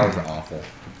that. That was awful.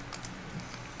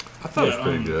 I thought it was Yeah,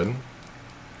 pretty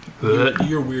good.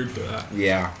 You're weird for that.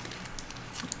 Yeah.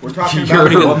 We're talking You're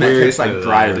about the one that weird tastes like for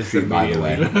dry that, fruit, by the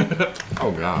way.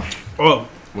 Oh god. Oh,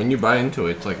 When you bite into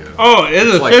it, it's like a. oh, it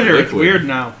is It's like citrus. It's liquid. weird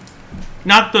now.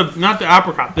 Not the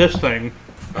apricot. This thing.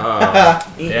 Yeah.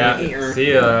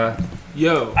 See ya.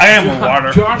 Yo, I am a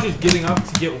water. Josh is getting up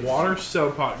to get water.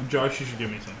 So pot. Josh, you should give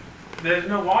me some. There's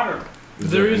no water. Is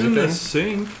There is in the anything?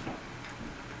 sink.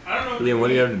 I don't know. Liam, what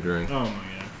do you have to drink? Oh my god.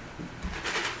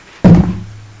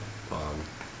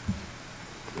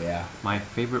 Yeah. My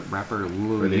favorite rapper,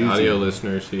 For the audio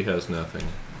listeners, he has nothing.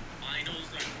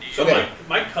 So Okay.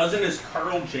 my cousin is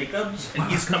Carl Jacobs, and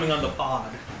he's coming on the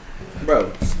pod.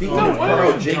 Bro, speaking Oh, of wow.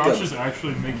 Carl Josh Jacobs, is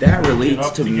actually making that get relates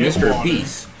up to get Mr. water.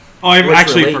 Beast. Oh, I which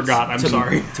actually relates forgot. I'm to,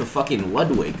 sorry. To fucking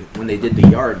Ludwig when they did the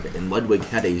yard, and Ludwig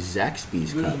had a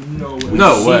Zaxby's cup. No way.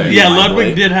 No See way. you, Yeah, my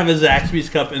Ludwig boy. did have a Zaxby's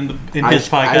cup in his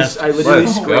podcast. I literally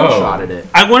Let's go. screenshotted it.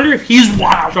 I wonder if he's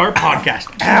watched our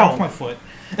podcast. Ow, my foot.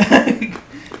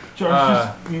 Josh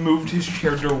just moved his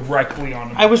chair directly on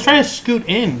him. I was trying to scoot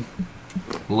in.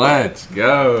 Let's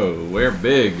go. We're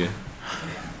big.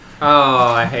 Oh,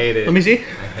 I hate it. Let me see.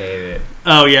 I hate it.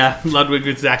 Oh yeah, Ludwig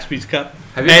with Zaxby's cup.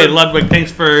 Have you Hey, ever- Ludwig,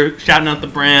 thanks for shouting out the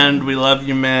brand. We love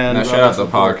you, man. Now shout out the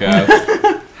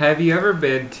podcast. Have you ever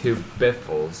been to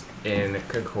Biffles in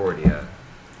Concordia?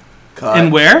 Cut.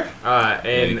 And where?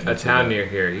 In you a can say town that. near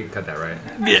here. You can cut that right.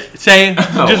 Yeah, say.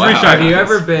 Just wow. restart. Have you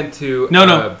ever been to?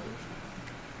 No.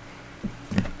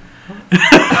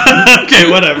 Okay,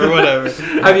 whatever.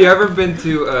 Have you ever been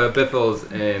to Biffles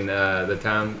in the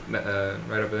town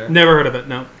right over there? Never heard of it.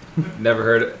 No. Never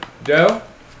heard it. Joe?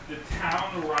 The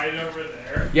town right over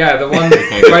there. Yeah, the one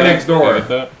right next door. Get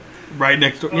that? Right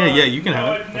next door. Yeah, you can No,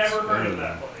 have it. I've never heard of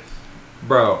that place.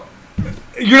 Bro,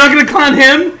 You're not gonna clown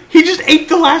him? He just ate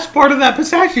the last part of that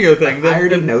pistachio thing. I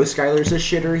already know Skylar's a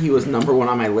shitter. He was number one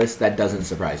on my list. That doesn't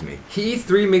surprise me. he eats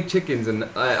 3 McChickens and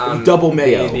on Double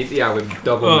mayo. Yeah, with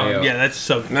double Oh, mayo. yeah, that's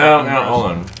so. No, fucking no, gross. hold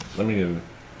on. Let me do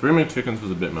 3 minute chickens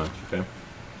was a bit much, okay?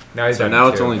 Now he's So down now to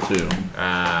it's 2. only 2.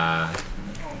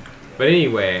 But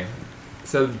anyway,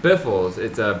 so Biffles,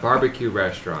 it's a barbecue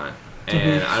restaurant,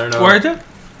 and I don't know. Where is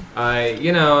it?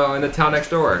 You know, in the town next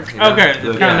door. You know? Okay,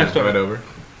 the town next door. Right over.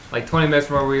 Like 20 minutes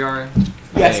from where we are.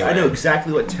 Yes, I Anyway. know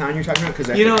exactly what town you're talking about because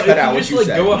I You know, if cut out you what just you like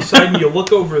said. go outside and you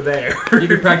look over there. You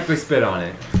can practically spit on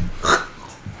it.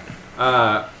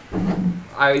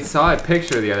 I saw a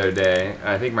picture the other day,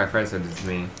 I think my friend sent it to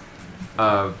me,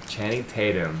 of Channing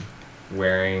Tatum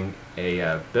wearing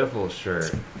a Biffle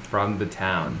shirt from the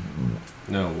town.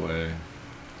 No way.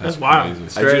 That's wild. crazy.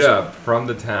 Straight up, from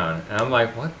the town. And I'm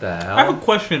like, what the hell? I have a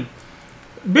question.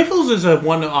 Biffles is a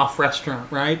one-off restaurant,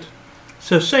 right?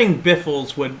 So saying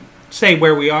Biffles would say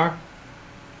where we are.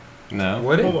 No.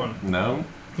 Would it? Hold on. No.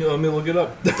 Here, let me look it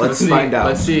up. Let's see, find out.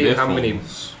 Let's see how many.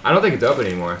 Biffles. I don't think it's open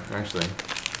anymore, actually.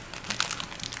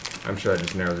 I'm sure I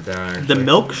just narrowed it down. Actually. The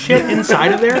milk shit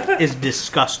inside of there is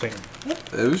disgusting.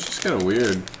 It was just kind of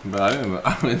weird, but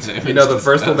I wouldn't say it You know, the was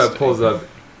first one that disgusting. pulls up.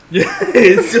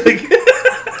 It's like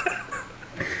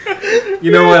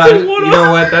You know what? You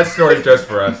know what? That story's just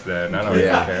for us then. I don't really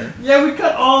Yeah. care. yeah, we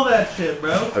cut all that shit,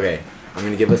 bro. Okay, I'm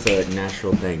gonna give us a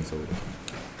natural thing.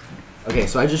 Okay,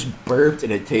 so I just burped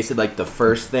and it tasted like the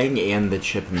first thing and the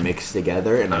chip mixed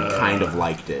together, and I kind of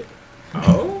liked it.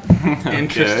 Oh?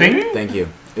 Interesting. Thank you.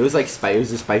 It was like it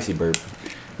was a spicy burp.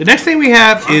 The next thing we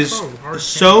have is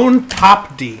Sown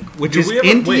Top D, which Did is we ever-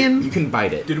 Indian. You can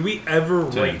bite it. Did we ever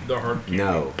rate the hard candy?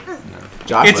 No.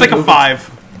 Josh, It's like a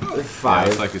 5. Yeah, 5.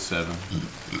 it's like a 7.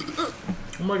 Oh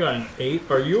my god, an 8?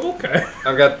 Are you okay?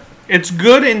 I've got. It's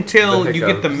good until The you get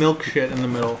the hiccups. milk shit in the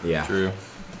middle. Yeah. True.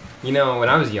 You know, when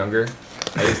I was younger,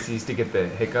 I used to get the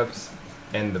hiccups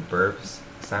and the burps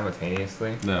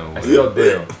simultaneously. No. I way. still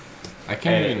do. I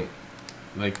can't Hey. even.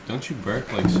 Like, don't you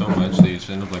burp like so much that you just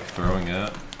end up like throwing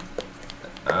up?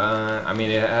 I mean,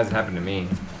 it has happened to me,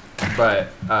 but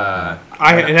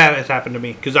It has happened to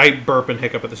me because I burp and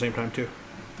hiccup at the same time too.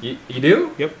 you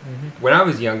do? Yep. When I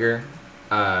was younger,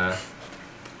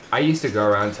 I used to go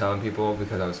around telling people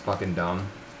because I was fucking dumb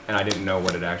and I didn't know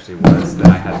what it actually was that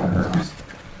I had the herpes.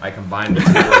 I combined the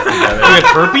two words You together. had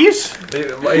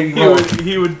herpes?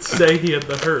 He would say he had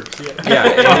the herpes. Yeah.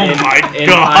 Yeah, Oh my in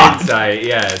God. hindsight,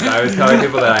 yes. I was telling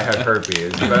people that I had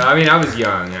herpes. But, I mean, I was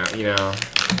young, you know.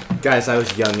 Guys, I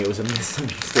was young. It was a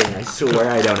misunderstanding. I swear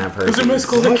I don't have herpes. It was a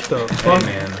misclick. What the Hey, fuck?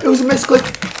 man. It was a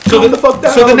misclick. So Calm the fuck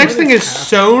down. So the next thing is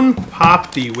Sewn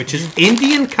Popdi, which is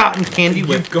Indian cotton candy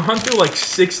with. You've gone through like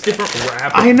 6 different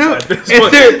wrappers. I know. at this If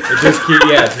point. there- It just keeps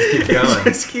It going.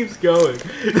 just keeps going.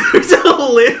 There's a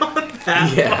lid on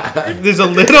that. Yeah. There's a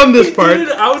lid on this He part. did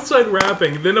outside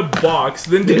wrapping, then a box,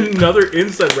 then did another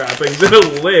inside wrapping, then a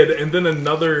lid, and then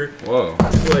another Whoa.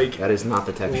 like That is not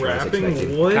the texture I was wrapping.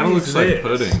 expecting. What Kind of is looks this?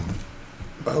 like pudding.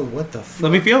 Oh, what the fuck?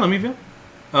 Let me feel.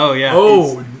 Oh yeah.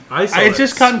 Oh, I saw it's that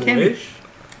just cotton candy. squish.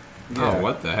 Yeah. Oh,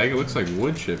 what the heck? It looks like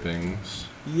wood chippings.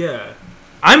 Yeah.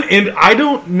 I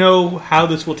don't know how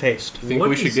this will taste. Think What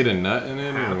we should is get a nut in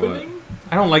it or what? Happening?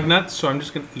 I don't like nuts, so I'm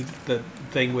just gonna eat the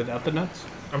thing without the nuts.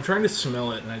 I'm trying to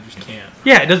smell it and I just can't.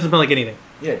 Yeah, it doesn't smell like anything.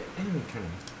 Yeah. Kind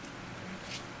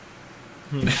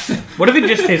What if it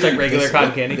just tastes like regular This cotton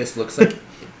look- candy? This looks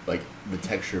like the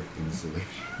texture of insulation.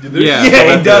 Dude, there's- Yeah.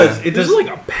 Yeah, it does. It There's does. like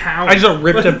a pound. I just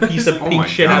ripped a piece of Oh pink my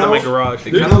shit God. out of my You know, garage.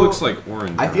 It kind of looks like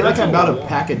orange. I feel like I'm That's about a to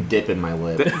pack a dip in my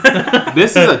lip.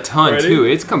 This is a ton, Ready? too.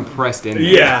 It's compressed in there.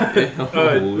 Yeah.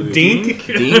 Holy Dink.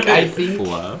 Dink, I think.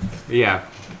 fluff. Yeah.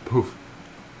 Poof.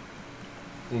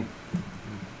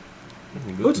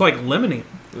 Oh, it's like lemony.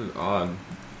 This is odd.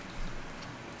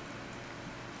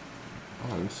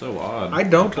 Oh, it's so odd. I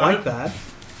don't like that.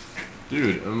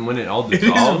 Dude, and when it all It is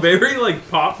dissolves, very like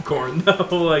popcorn though.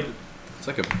 Like it's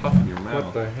like a puff in your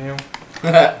mouth. hell?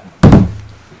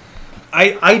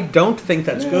 I don't think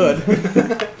that's good.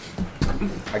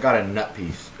 I got a nut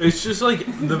piece. it's just like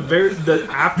the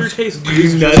aftertaste. You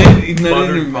is nut just it? You nut it in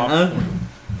buttered your mouth? popcorn.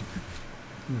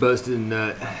 Busted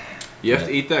nut. You have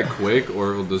to eat that quick,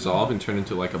 or it will dissolve and turn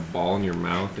into like a ball in your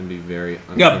mouth and be very.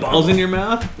 You got balls in your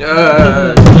mouth?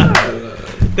 Uh,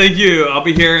 Thank you. I'll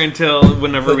be here until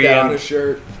whenever Put we that on end. a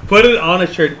shirt. Put it on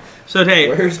a shirt. So hey,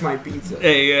 Where's my pizza?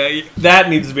 hey, that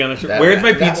needs to be on a shirt. That- Where's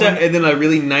my that pizza? one? And then a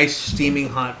really nice steaming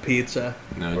hot pizza.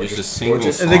 no, Or just a just- single or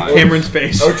just- And then slice. Cameron's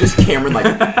face. Or just Cameron like.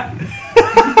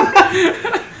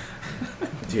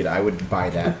 Dude, I would buy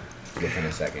that within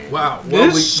a second. Wow.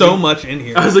 There's so much in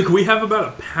here. I was like, we have about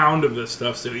a pound of this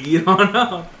stuff, so eat on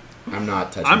up. I'm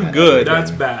not touching. I'm that good. ever That's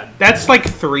again. bad. That's like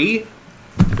 3.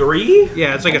 3?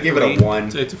 Yeah, it's like I'll a give 3. it a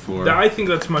 1. Say it to 4. I think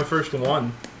that's my first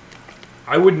one.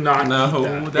 I would not No, eat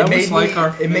that. that It was made like me-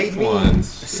 our it made fifth me ones.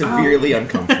 severely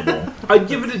uncomfortable. I'd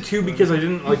give it a 2 because I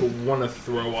didn't like want to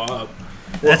throw up.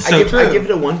 That's I so give, true. I give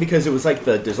it a 1 because it was like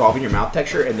the dissolve in your mouth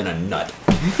texture and then a nut.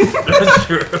 That's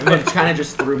true. And it kind of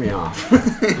just threw me off.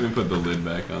 Let me put the lid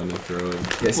back on and throw it.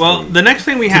 Yes, Well, please. the next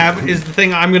thing we have is the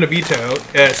thing I'm going to veto.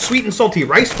 Sweet and salty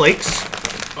rice flakes.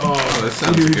 Oh, that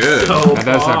sounds dude, good. So That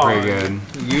does sound pretty bomb.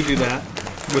 good. You do that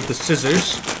with the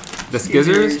scissors. The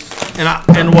skizzers?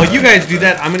 And while you guys do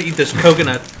that, I'm going to eat this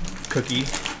coconut cookie.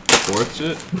 Fourth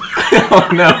shit? Oh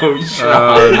no,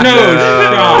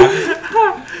 No,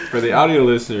 stop. For the audio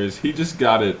listeners, he just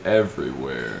got it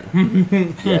everywhere.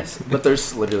 Yes, but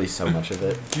there's literally so much of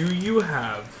it. Do you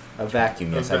have A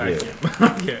vacuum, a yes, I do.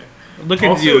 vacuum? Okay. Look at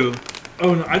Also- you.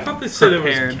 Oh no, I thought this said it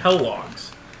Prepared. was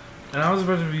Kellogg's, and I was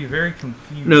about to be very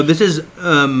confused. No, this is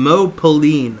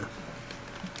Mopoline.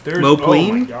 There's, Mopline?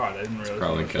 Oh my god, I didn't realize.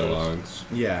 Probably there was those. Kellogg's.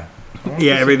 Yeah, I want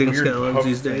Yeah, this everything's weird Kellogg's puff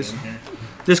these thing days. in here.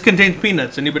 This contains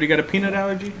peanuts. Anybody got a peanut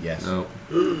allergy? yes. No.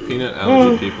 Peanut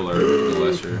allergy people are the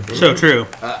lesser. So true.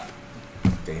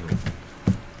 Damn.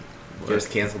 Just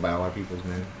canceled by all our peoples,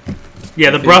 man. Yeah,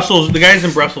 the guys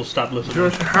in Brussels stopped listening.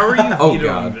 Josh, how are you Oh, vetoing?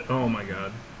 God. it? Oh my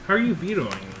god, how are you vetoing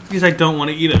this? Because I don't want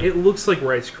to eat it. It looks like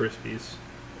Rice Krispies.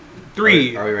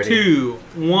 3, Are we ready? 2,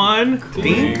 1.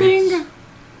 Ding. Ding.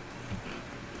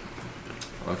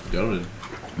 Oh, it's goated.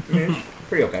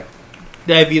 Pretty okay.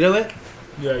 Did I veto it?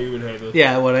 Yeah, you would hate this.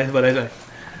 Yeah, what I say.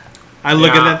 I look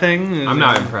at Yeah, that thing. and- I'm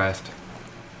not impressed.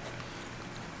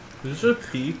 Is this a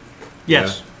pea?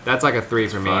 Yes. That's like a 3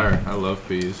 for me. Fire. I love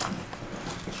peas.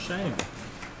 Shame.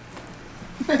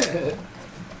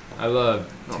 I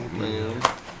love. Oh man.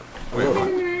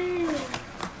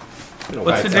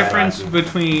 What's the difference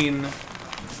between?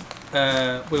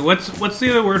 What's the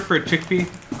other word for a chickpea?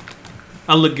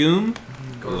 A legume.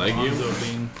 A legume? Garbanzo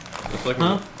bean. It's like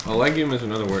Huh? a legume is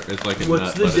another word. It's like a What's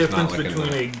nut, the but it's not difference like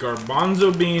between nut. a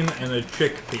garbanzo bean and a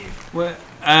chickpea? What?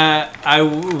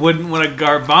 Wouldn't want a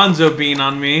garbanzo bean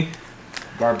on me,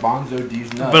 Garbanzo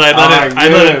these nuts. but I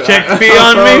let a chickpea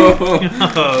on me.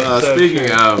 Oh, so Speaking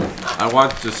true. of, I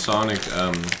watched the Sonic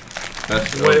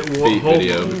Best Wait, of Feet hold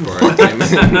video on. before I came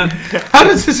in. How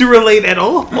does this relate at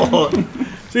all?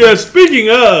 So yeah, speaking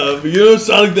of, you know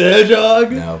Sonic the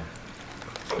Hedgehog? No.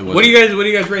 What do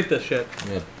you guys rate this shit?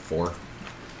 Yeah, 4. I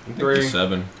think it's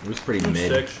 7. It was pretty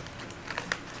mid. 6.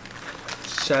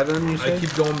 7, you say? I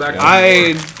keep going back.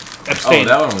 I Oh, abstain.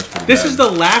 that one was pretty This bad. is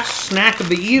the last snack of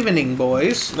the evening,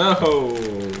 boys. No.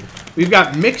 We've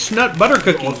got mixed nut butter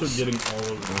Also cookies. getting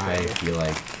all of it. I feel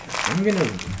like I'm gonna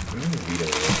veto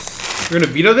this. You're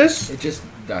gonna veto this? It just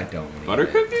I don't want to Butter eat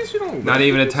it. cookies? You don't. Not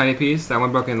even a tiny piece. That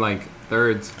one broke in like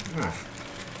thirds. Ah.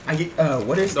 I get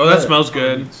what is Oh, that the, smells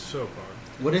good. It's so hard.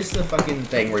 What is the fucking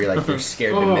thing where you're like you're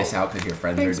scared to miss out because your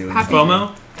friends are doing Happy. something?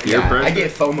 FOMO? Peer Yeah, I pressure?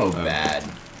 get FOMO bad.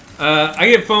 I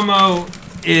get FOMO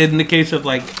in the case of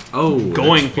like Oh,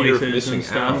 going that's fear of places and missing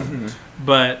stuff. out.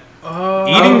 But Oh.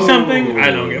 eating something,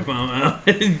 I don't get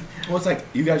FOMO. Well, it's like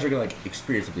you guys are gonna like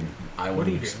experience something. I want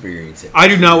to experience it. I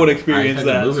do not want to experience I had to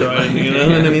that. move So it. you know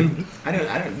what I mean? I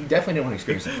don't. You definitely didn't want to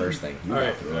experience the first thing. You All got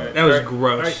right, through all it. right. That was All right,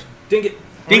 gross. all right, dink it.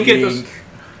 Dink Dink it. it.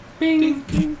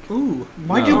 Bing. Ooh,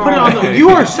 why'd No. you put it on the? You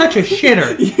are such a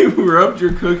shitter. You rubbed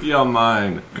your cookie on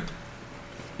mine.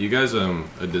 You guys a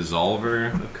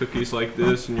dissolver of cookies like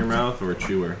this in your mouth or a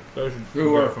chewer? That should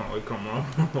definitely come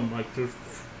off the mic. Just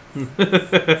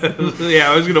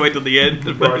Yeah, I was gonna wait till the end.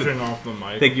 but brushing off the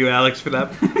mic. Thank you, Alex, for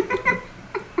that.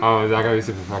 Oh, is that gonna be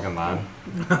super fucking loud?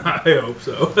 I hope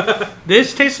so.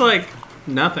 This tastes like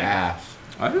nothing. Ass.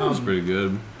 I think it was pretty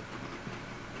good.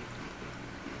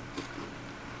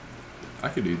 I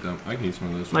could eat them. I can eat some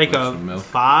of those with Like some a milk.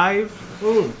 5.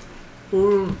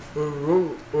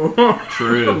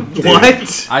 True. Dude.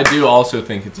 What? I do also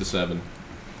think it's a 7.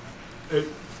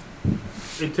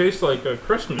 It tastes like a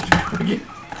Christmas cookie.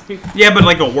 Yeah, but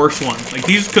like a worse one. Like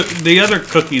the other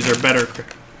cookies are better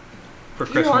for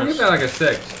You know, I'll give Christmas. that like a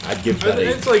 6. I'd give that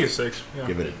It's a like a 6. Yeah.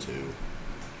 give it a 2.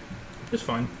 It's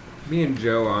fine. Me and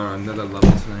Joe are on another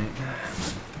level tonight.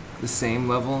 The same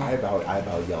level. I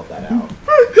about yelled that out.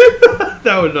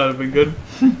 That would not have been good.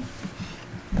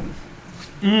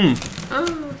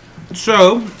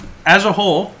 So, as a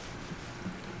whole,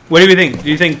 what do you think? Do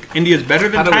you think India's better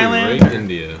than How do we Thailand? rate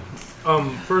India?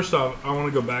 First off, I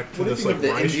want to go back to What do you this think like of the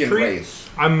rice Indian treat. race?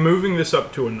 I'm moving this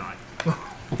up to a 9.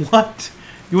 What?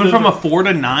 You went from a 4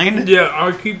 to 9? Yeah,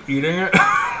 I'll keep eating it.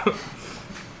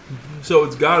 So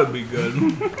it's got to be good.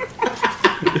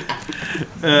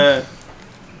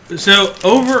 So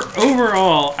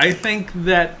overall, I think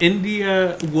that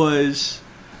India was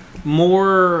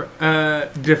more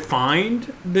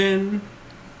defined than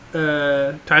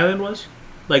Thailand was.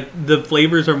 Like the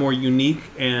flavors are more unique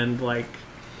and like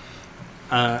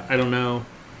I don't know.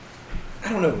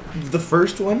 The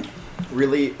first one,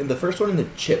 the first one and the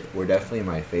chip were definitely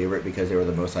my favorite because they were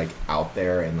the most like out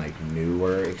there and like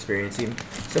newer experiencing.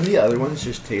 Some of the other ones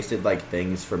just tasted like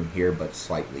things from here but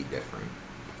slightly different.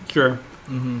 Sure.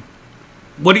 Mm-hmm.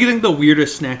 What do you think the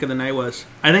weirdest snack of the night was?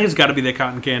 I think it's got to be the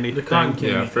cotton candy. The cotton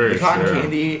thing. candy. Yeah, for The cotton sure.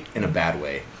 candy in a bad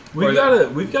way. We've got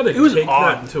to It was take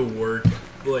odd. that to work,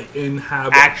 like, and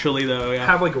have Actually, though, yeah.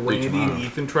 have like Randy and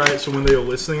Ethan try it. So when they're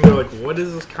listening, they're like, "What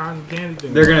is this cotton candy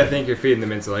thing?" They're gonna think you're feeding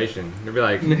them insulation. They'll be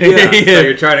like, Yeah. so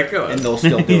you're trying to kill And us. they'll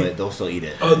still do it. They'll still eat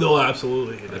it. Oh, they'll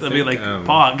absolutely. Eat it. They'll be like think,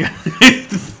 Pog.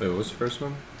 Wait, what was the first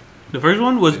one? The first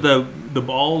one was the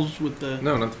balls with the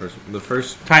No, not the first one. The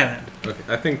first. Thailand. Okay,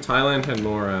 I think Thailand had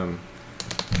more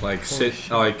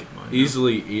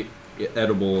easily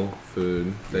edible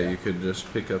food that you could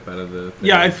just pick up out of the.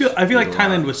 Yeah, I things. feel like Eat a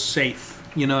Thailand lot. was safe.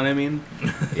 You know what I mean? Yeah.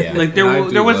 Like And I there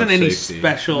do wasn't love any safety.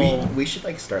 special. we should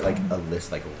like start like a list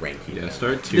like ranking. Yeah, them.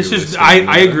 start tier This is listing, I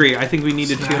yeah. agree. I think we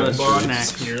need a tier list for box,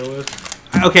 snacks. smear list.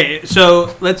 Okay,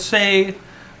 so let's say,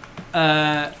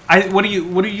 what do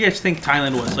you guys think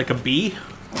Thailand was? Like a B?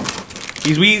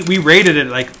 Because we rated it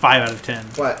like 5 out of 10.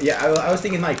 Well, yeah, I was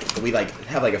thinking like we like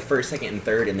have like a first, second, and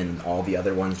third, and then all the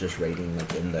other ones just rating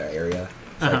like in the area.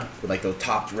 So, Uh-huh. like, with like the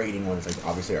top rating ones, like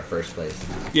obviously our first place.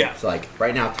 Yeah. So like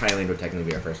right now, Thailand would technically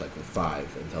be our first like with 5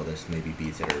 until this maybe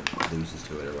beats it or loses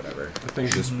to it or whatever. I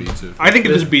think this beats it. I think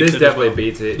this beats This it. definitely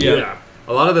beats it. Yeah.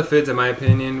 A lot of the foods, in my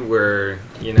opinion, were,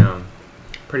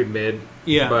 pretty mid.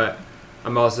 Yeah. But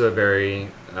I'm also a very,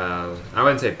 I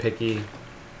wouldn't say picky,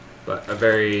 but a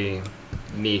very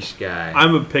niche guy.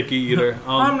 I'm a picky eater.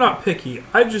 I'm not picky.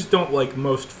 I just don't like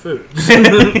most foods.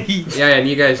 Yeah, and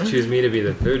you guys choose me to be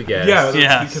the food guy. Yeah, that's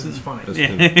Yeah. because it's funny. That's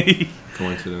yeah,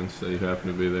 coincidence that you happen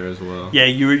to be there as well.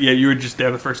 you were just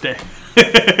there the first day.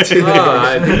 Oh,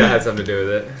 I think that had something to do with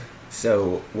it.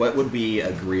 So what would we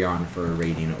agree on for a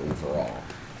rating overall?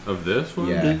 Of this one?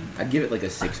 Yeah, I'd give it like a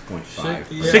 6.5.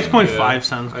 Yeah. 6.5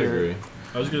 sounds I good. agree.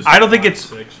 I was gonna say I don't think 5, it's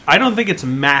 6. I don't think it's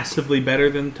massively better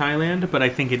than Thailand, but I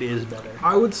think it is better.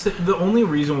 I would say the only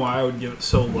reason why I would give it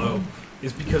so low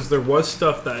is because there was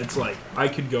stuff that it's like I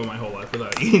could go my whole life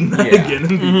without eating that Yeah. again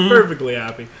and be perfectly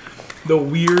happy. The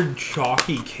weird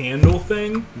chalky candle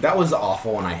thing That was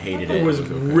awful, and I hated it it. was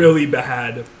really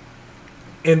bad.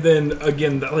 And then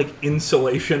again, that like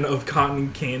insulation of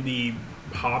cotton candy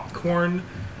popcorn,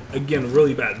 again,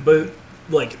 really bad. But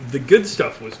like the good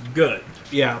stuff was good.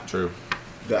 Yeah. True.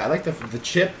 I like the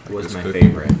chip was It's my good.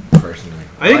 favorite personally.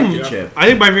 I think- like the chip. I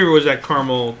think my favorite was that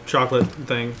caramel chocolate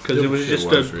thing because it was It just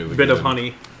was a really bit of good.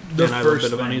 honey. The And I love a first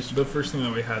bit of thing, honeys. the first thing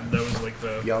that we had, that was like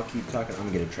the Y'all keep talking. I'm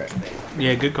gonna get a trash bag.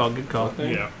 Yeah, good call. Good call.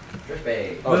 yeah, Trash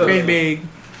bag. Oh, Very big.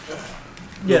 the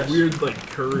Yes. weird like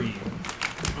curry.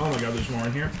 Oh my god, there's more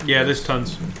in here. Yeah, there's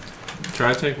tons.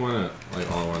 Try to take one at like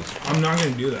all at once. I'm not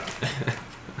gonna do that.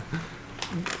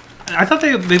 I thought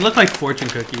they looked like fortune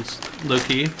cookies, low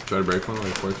key. Try to break one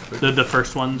like fortune cookie. The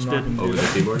first ones I'm not did. gonna do Over the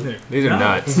that. keyboard? Here. These are No.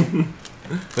 nuts.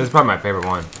 This is probably my favorite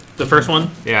one. The first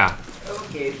one. Yeah.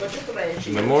 Okay, but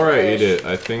The more I eat it,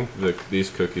 I think these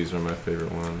cookies are my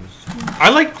favorite ones. I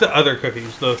like the other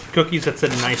cookies, the cookies that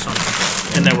said nice on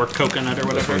them, and that were coconut or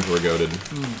Those whatever. ones were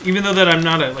goated. Even though that I'm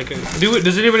not a like a.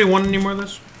 Does anybody want any more of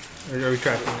this? Or are we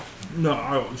tracking it? No,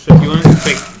 I don't. So You want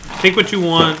to take what you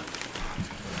want.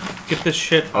 Get this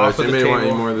shit Oh, off does of the anybody table. want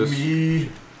any more of this?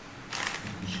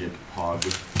 Shit, pog.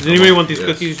 Does anybody want these Yes.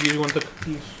 cookies? Do you want the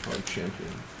cookies? Pog champion.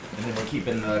 And then we're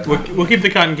keeping the. We'll keep the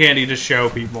cotton candy to show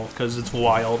people because it's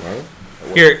wild. Right?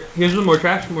 Here's some more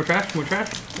trash. More trash. More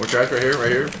trash right here, right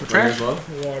here. Right here trash? as well.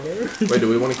 water. Wait, do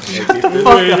we want to keep this?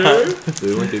 Later. Do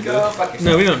we want to keep Go this? fuck yourself.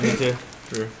 No, we don't need to.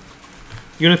 Sure.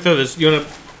 You want to throw this? You want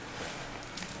to?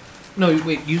 No,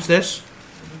 wait. Use this.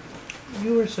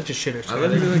 You are such a shitter. I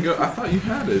let it Skyler. really go. I thought you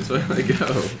had it, so I let it go.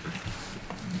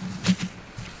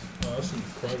 Oh, that's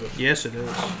incredible. Yes, it is.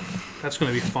 That's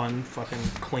gonna be fun. Fucking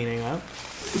cleaning up.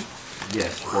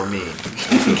 Yes, for me.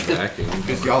 Vacuum.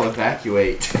 Because y'all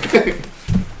evacuate.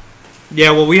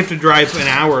 Yeah. Well, we have to drive an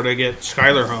hour to get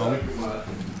Skylar home.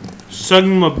 Sug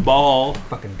him a ball.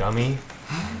 Fucking dummy.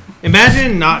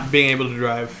 Imagine not being able to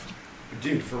drive.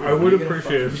 Dude, for real. I would you gonna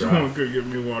appreciate if fucking someone could give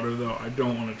me water, though. I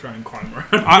don't want to try and climb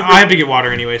around. I have to get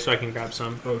water anyway, so I can grab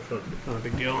some. Oh, fuck. Not a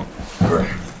big deal. drive?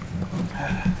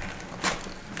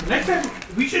 Next time,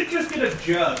 we should just get a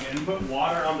jug and put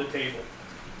water on the table.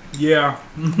 Yeah.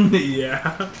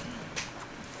 Yeah.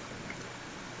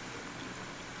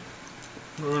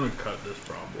 We're gonna cut this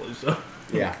probably, so.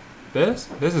 Yeah. This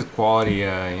is quality,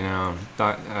 Yep.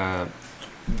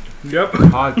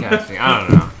 podcasting. I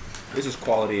don't know. This is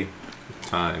quality.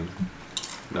 Time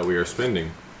that we are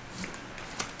spending.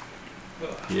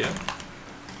 Yeah.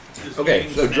 Okay,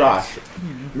 so Josh,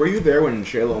 were you there when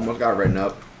Shayla almost got written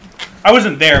up? I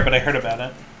wasn't there, but I heard about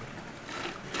it.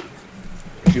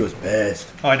 She was pissed.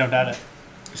 Oh, I don't doubt it.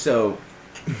 So,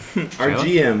 our Shayla?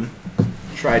 GM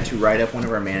tried to write up one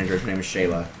of our managers, her name is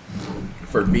Shayla,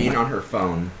 for being on her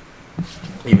phone,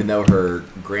 even though her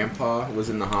grandpa was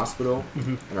in the hospital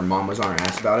and her mom was on her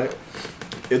ass about it.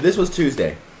 This was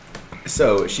Tuesday.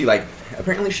 So she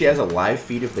apparently she has a live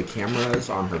feed of the cameras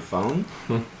on her phone,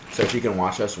 so she can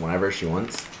watch us whenever she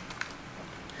wants.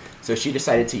 So she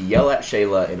decided to yell at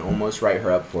Shayla and almost write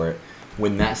her up for it.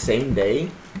 When that same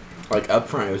day, up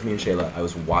front, it was me and Shayla, I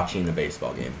was watching a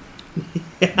baseball game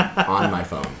on my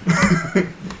phone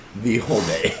the whole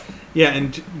day. Yeah,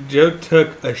 and Joe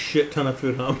took a shit ton of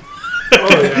food home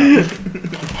Oh, yeah.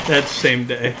 that same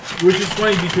day. Which is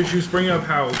funny because she was bringing up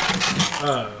how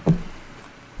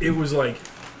it was like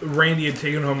Randy had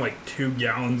taken home 2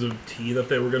 gallons of tea that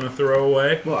they were going to throw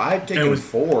away. Well, I've taken And it was-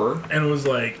 4. And it was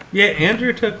like, Yeah,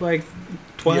 Andrew took 12.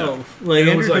 Yeah. Like And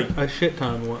it Andrew was took a shit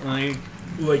ton.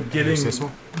 getting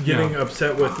Sissel?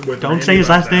 upset with Don't Randy say his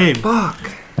about last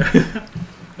that.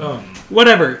 name.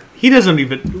 Whatever. He doesn't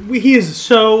even. He is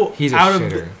so He's a out of.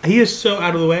 shitter. He is so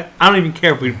out of the way. I don't even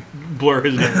care if we blur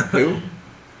his name. Who?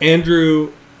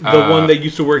 Andrew, the one that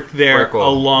used to work there Oracle.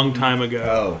 a long time ago.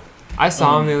 Oh. I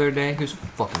saw him the other day. He was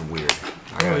fucking weird.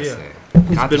 I gotta yeah. say.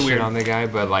 He's Not to been shit weird. on the guy,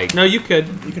 but No, you could.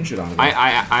 You can shit on the guy.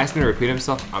 I asked him to repeat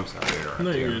himself. I'm sorry to interrupt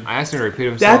No, you. you're good. I asked him to repeat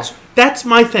himself. That's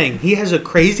my thing. He has a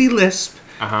crazy lisp,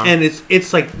 Uh-huh. and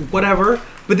it's like whatever.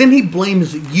 But then he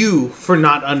blames you for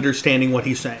not understanding what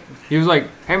he's saying. He was like,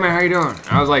 "Hey man, how you doing?"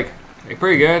 I was like, "Hey,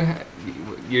 pretty good.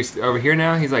 You're over here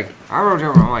now?" He's like,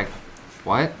 "I'm like,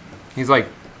 what?" He's like,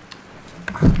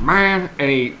 "Man," and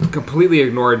he completely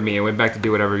ignored me and went back to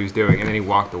do whatever he was doing, and then he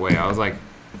walked away. I was like,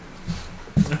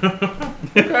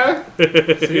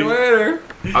 "Okay, see you later."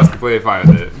 I was completely fine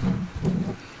with it.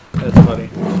 That's funny.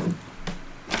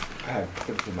 I have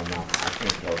chips in my mouth. I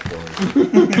can't tell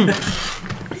what's going.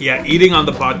 Yeah, eating on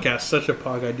the podcast, such a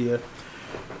pog idea.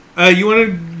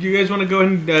 You guys want to go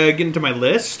ahead and get into my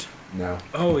list? No.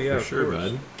 Oh yeah, For of sure,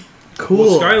 course. bud. Cool.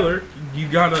 Well, Skylar, you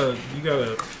gotta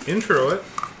intro it.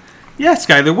 Yeah,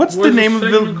 Skyler. What's What the is name this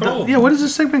of segment called? Yeah, what is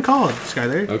this segment called,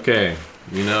 Skyler? Okay,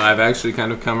 I've actually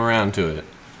kind of come around to it.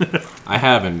 I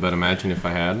haven't, but imagine if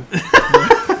I had.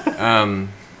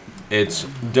 It's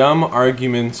Dumb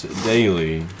Arguments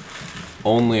Daily,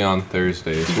 only on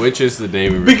Thursdays, which is the day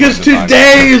we record Because the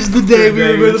today is the day we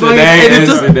Today record the Today podcast, and is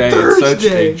it's the a day. It's such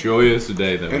Thursday. a joyous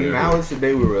day that And we now are. it's the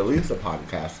day we release a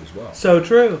podcast as well. So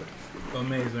true.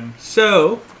 Amazing.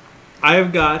 So,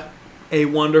 I've got a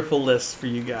wonderful list for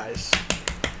you guys.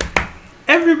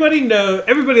 Everybody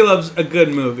loves a good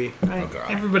movie, right? Oh, God.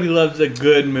 Everybody loves a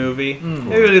good movie.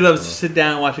 Everybody loves to sit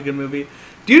down and watch a good movie.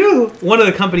 Do you know one of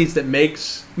the companies that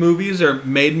makes movies or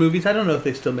made movies? I don't know if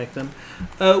they still make them.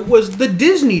 Was the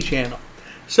Disney Channel.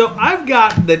 So I've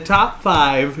got the top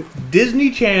 5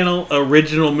 Disney Channel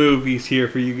original movies here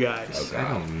for you guys.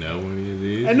 I don't know any of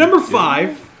these. At number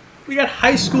 5, we got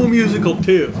High School Musical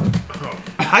 2.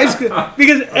 High School,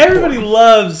 because everybody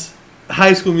loves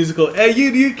High School Musical.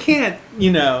 You can't,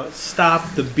 stop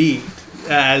the beat,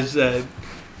 as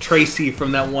Tracy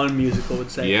from that one musical would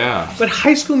say. Yeah. But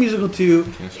High School Musical 2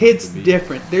 Can't stop hits the beat.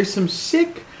 different. There's some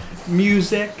sick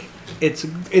music.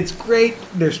 It's great.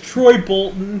 There's Troy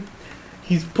Bolton.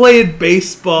 He's playing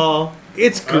baseball.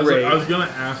 It's great. I was gonna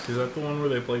ask, is that the one where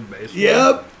they played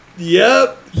baseball?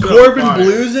 Yep. So Corbin fire.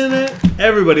 Blue's in it.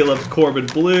 Everybody loves Corbin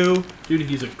Blue. Dude,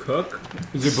 he's a cook.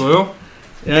 Is it blue?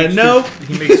 No.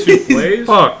 He makes souffles.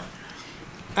 Fuck.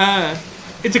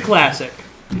 It's a classic.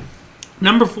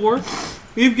 Number 4,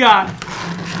 we've got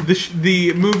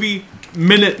the movie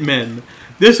Minutemen.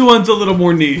 This one's a little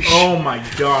more niche. Oh my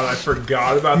god, I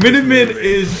forgot about this Minutemen movie.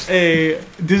 is a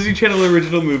Disney Channel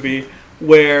original movie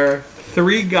where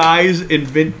 3 guys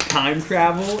invent time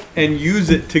travel and use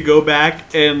it to go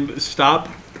back and stop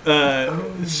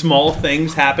small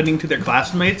things happening to their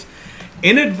classmates,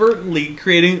 inadvertently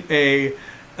creating a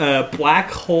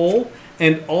black hole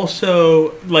and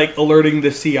also alerting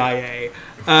the CIA.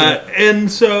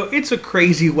 And so it's a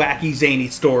crazy, wacky, zany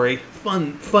story.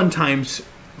 Fun times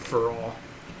for all.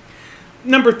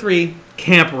 Number 3,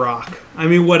 Camp Rock. I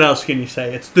mean, what else can you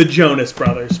say? It's the Jonas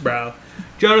Brothers, bro.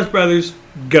 Jonas Brothers,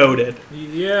 goated.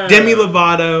 Yeah. Demi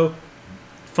Lovato,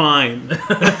 fine.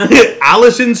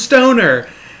 Allison Stoner.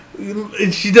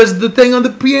 She does the thing on the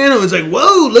piano. It's like,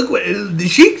 whoa, look what the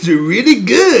Sheiks are really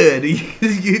good.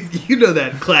 you know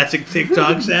that classic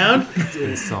TikTok sound.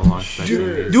 It's so long since I've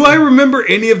seen these. Do I remember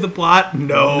any of the plot?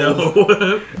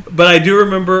 No. But I do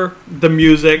remember the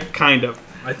music, kind of.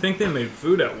 I think they made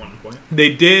food at one point.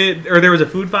 They did, or there was a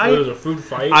food fight? There was a food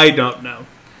fight. I don't know.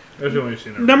 That's the only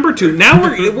scene I remember. Number 2. Now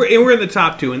we're in the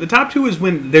top 2, and the top 2 is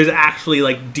when there's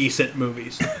actually decent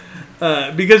movies,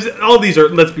 because all these are,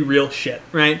 let's be real, shit,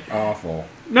 right? Awful.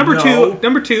 Number No.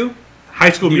 two, High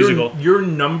School Musical. Your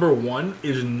number 1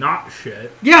 is not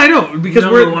shit. Yeah, I know, because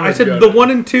Number 1 I is said good. the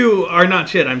 1 and 2 are not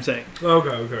shit. I'm saying.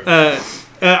 Okay.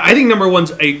 I think number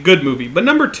 1's a good movie, but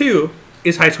number 2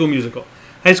 is High School Musical.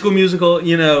 High School Musical,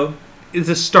 is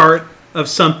the start of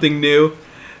something new.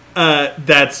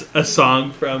 That's a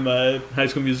song from High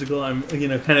School Musical. I'm,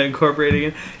 kind of incorporating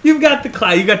it. You've got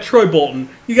you got Troy Bolton.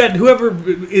 You got whoever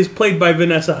is played by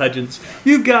Vanessa Hudgens.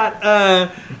 You got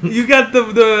the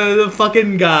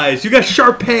fucking guys. You got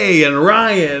Sharpay and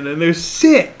Ryan, and they're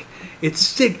sick. It's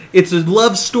sick. It's a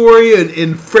love story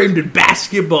and framed in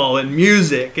basketball and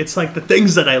music. It's like the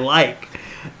things that I like.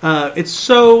 It's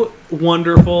so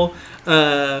wonderful.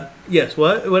 Yes,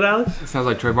 what, Alex? It sounds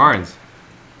like Troy Barnes.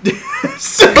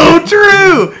 So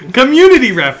true!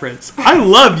 Community reference. I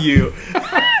love you.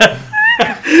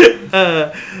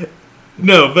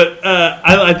 No, but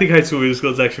I think High School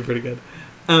Musical is actually pretty good.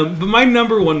 But my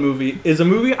number 1 movie is a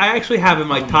movie I actually have in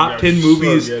my top 10 so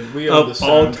movies good. We have of the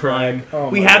all soundtrack. time. Oh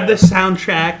We my have the God.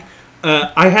 soundtrack.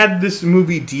 I had this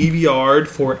movie DVR'd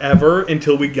forever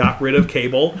until we got rid of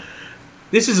cable.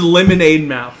 This is Lemonade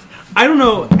Mouth. I don't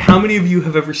know how many of you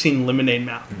have ever seen Lemonade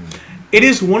Mouth. It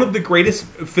is one of the greatest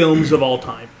films of all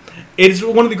time. It is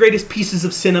one of the greatest pieces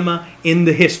of cinema in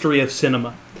the history of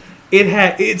cinema.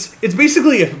 It's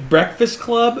basically a Breakfast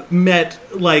Club met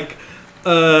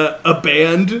a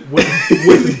band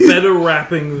with better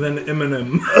rapping than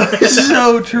Eminem.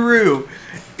 So true.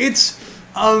 It's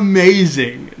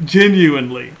amazing,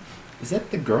 genuinely. Is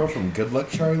that the girl from Good Luck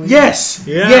Charlie? Yes,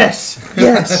 Yeah. yes.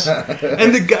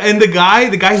 And the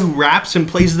guy who raps and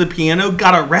plays the piano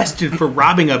got arrested for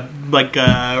robbing a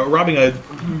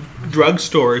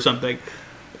drugstore or something.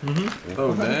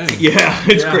 Oh, dang. Yeah,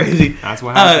 it's Yeah. crazy. That's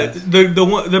what happens.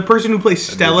 The person who plays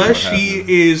Stella, what she happened.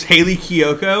 is Haley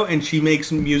Kiyoko, and she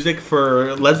makes music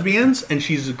for lesbians, and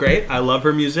she's great. I love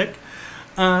her music.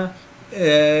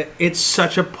 It's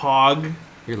such a pog.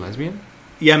 You're lesbian?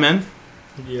 Yeah, man.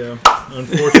 Yeah.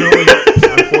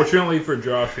 Unfortunately for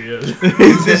Josh, he is.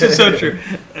 This is so true.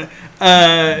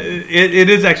 It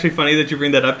is actually funny that you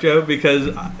bring that up, Joe,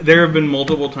 because there have been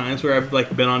multiple times where I've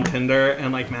like been on Tinder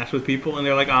and like matched with people, and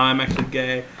they're like, "Oh, I'm actually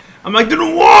gay." I'm like,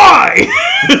 "Then why?"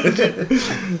 I'm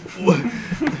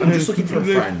just looking for a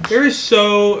friend. There is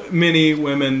so many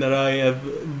women that I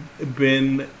have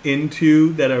been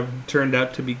into that have turned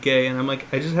out to be gay, and I'm like,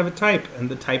 I just have a type, and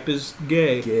the type is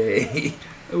gay. Gay.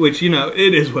 Which,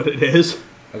 it is what it is.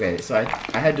 Okay, so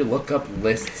I had to look up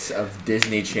lists of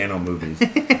Disney Channel movies,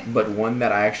 but one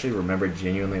that I actually remember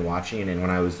genuinely watching, and when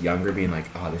I was younger being like,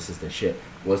 oh, this is the shit,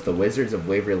 was the Wizards of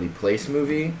Waverly Place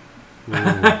movie. We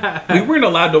weren't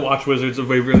allowed to watch Wizards of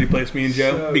Waverly Place, me and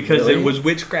Joe, because really? it was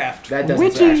witchcraft. That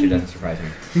actually doesn't surprise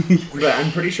me. But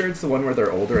I'm pretty sure it's the one where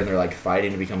they're older and they're like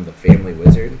fighting to become the family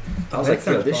wizard. I was like,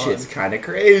 yo, this shit's kind of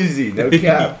crazy, no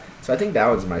cap. So I think that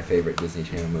was my favorite Disney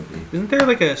Channel movie. Isn't there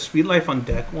like a Sweet Life on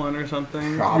Deck one or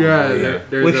something? Probably. Yeah,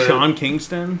 there's With Sean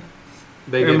Kingston?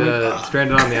 They did a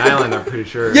Stranded on the Island, I'm pretty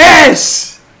sure.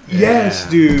 Yes! Yeah. Yes,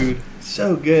 dude.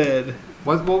 So good.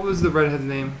 What was the redhead's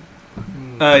name?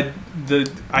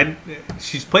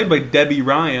 She's played by Debbie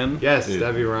Ryan. Yes,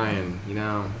 Debbie Ryan.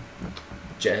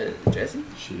 Jessie?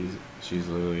 She's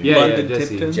literally London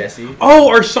Jessie. Tipton. Jessie. Oh,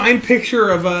 our signed picture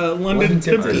of London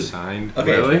Tipton. signed.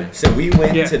 Okay, Really? so we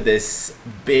went Yeah. to this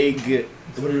big,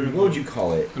 what would you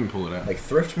call it? Let me pull it out. Like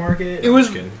thrift market? It was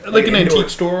Okay. like an indoor- antique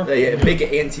store. A big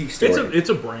antique store. It's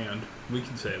a brand. We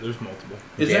can say it. There's multiple.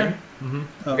 Is Yeah. there? Mm-hmm.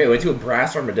 Oh. Okay, we went to a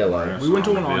brass armadillo. We went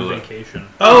to one on Armadillo. vacation.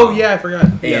 Oh, yeah, I forgot.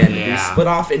 And we Yeah. split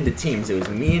off into teams. It was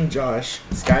me and Josh,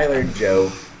 Skylar,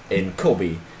 Joe, and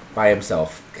Colby by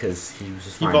himself because he was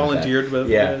just He fine with volunteered that. with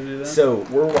Yeah. to do that? So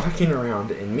we're walking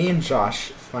around, and me and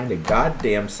Josh find a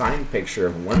goddamn signed picture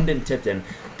of London Tipton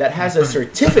that has a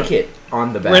certificate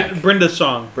on the back. Brenda's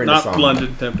song. Brenda's Not song.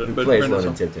 London Tipton, Who but plays Brenda's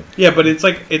London song. Tipton? Yeah, but it's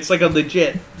like a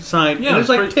legit sign. Yeah, it's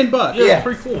like pretty- $10. Yeah, Yeah. it's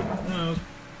pretty cool.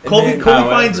 And Colby then-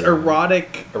 finds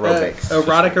erotic Aerobics.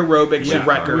 aerobics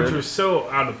record. Which was so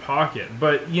out of pocket.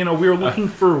 But, we were looking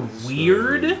for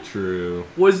weird True.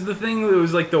 was the thing that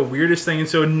was like the weirdest thing. And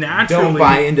so naturally... Don't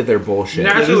buy into their bullshit.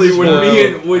 Naturally,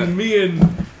 This is when me and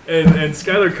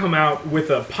Skylar come out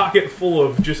with a pocket full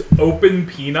of just open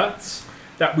peanuts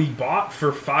that we bought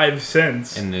for 5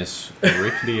 cents. And this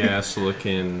rickety ass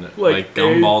looking like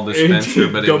gumball a- dispenser,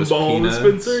 but it was gumball peanuts.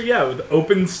 dispenser, yeah, with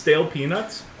open stale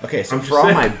peanuts. Okay, so I'm for just all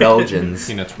saying. my Belgians,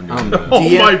 Peanuts were Um, good. Oh,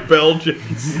 DM my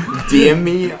Belgians.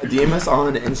 DM us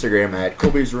on Instagram at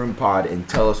Colby's Room Pod and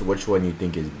tell us which one you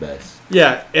think is best.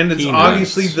 Yeah, and it's Peanuts.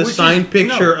 obviously the Which is- signed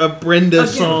picture of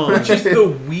Brenda's Again, song. which is the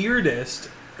weirdest.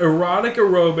 Erotic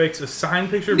aerobics, a signed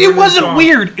picture of It Brenda's wasn't song.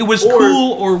 weird. It was Or-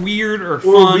 cool or weird or Or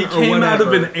fun we or came whatever. out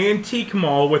of an antique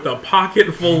mall with a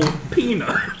pocket full of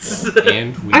peanuts.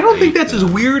 And we I don't think ate that's as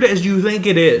them. weird as you think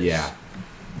it is. Yeah.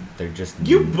 They're just...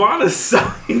 You bought a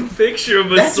signed picture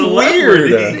of a That's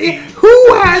celebrity. weird.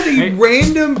 Who has a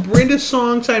random Brenda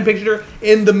song signed picture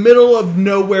in the middle of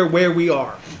nowhere where we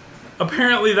are?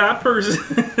 Apparently, that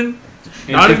person.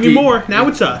 Not 50 anymore. Now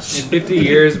it's us. In 50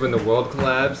 years, when the world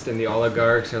collapsed and the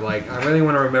oligarchs are like, I really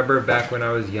want to remember back when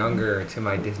I was younger to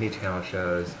my Disney Channel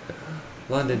shows.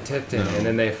 London Tipton, and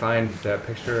then they find that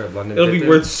picture of London It'll Tipton. be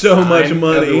worth so much It'll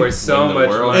money. be worth so When the much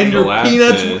world money. And your collapses.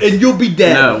 peanuts, and you'll be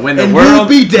dead. No, when the and world you'll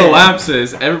be dead.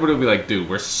 collapses, everybody will be like, dude,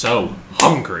 we're so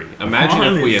hungry.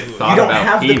 Imagine if we had Honestly. thought You don't about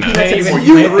have the peanuts. peanuts anymore.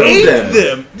 You threw ate them.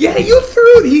 them. Yeah, you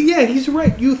threw. Yeah, he's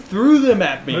right. You threw them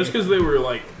at me. That's because they were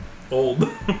like old.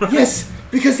 Yes,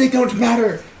 because they don't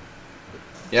matter.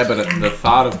 Yeah, but the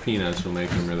thought of peanuts will make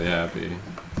them really happy.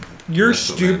 You're That's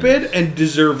what that stupid is. and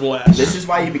deserve less. This is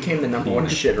why you became the number one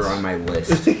shitter on my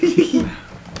list.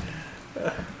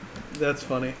 That's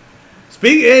funny.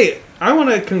 Hey, I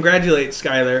want to congratulate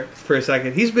Skylar for a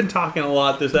second. He's been talking a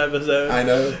lot this episode. I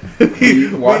know.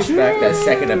 We watched back that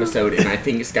second episode, and I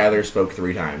think Skylar spoke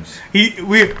 3 times.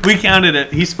 We counted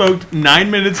it. He spoke 9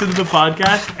 minutes into the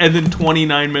podcast and then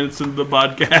 29 minutes into the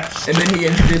podcast. And then he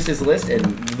introduced his list, and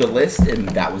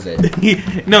that was it.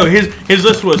 His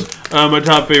list was my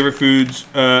top favorite foods: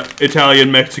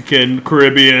 Italian, Mexican,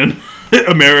 Caribbean,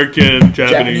 American,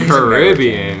 Japanese, Japanese.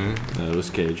 Caribbean. That was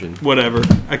Cajun. whatever.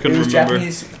 I It couldn't was remember.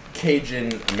 Japanese,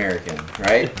 Cajun, American,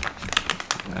 right?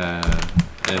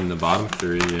 And the bottom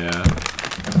 3, yeah. Yeah,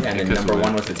 and then Because number of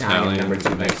 1 was Italian, number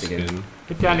 2 Mexican.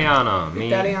 Italiano. Me.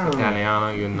 Italiano. Italiano.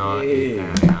 You know.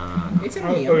 Yeah. Italiano. It's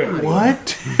Okay.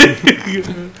 What?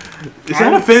 Is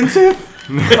that offensive?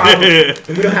 We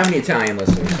don't have any Italian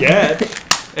listeners. Yeah.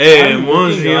 Hey, I'm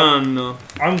looking Monziano.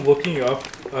 I'm looking up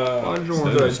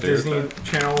the Disney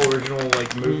Channel original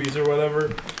like movies or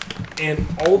whatever, and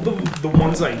all the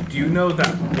ones I do know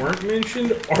that weren't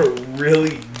mentioned are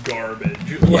really garbage.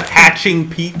 Like, Hatching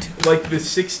Pete. like the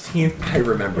 16th I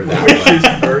remember that Wish's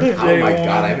one. birthday. Oh my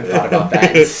god, I haven't thought about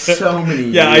that in so many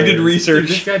years. Yeah, I did Dude, research.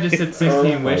 this guy just said 16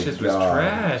 Oh my Wishes was God.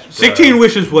 trash. Bro. 16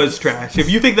 Wishes was trash. If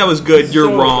you think that was good, you're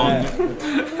So wrong.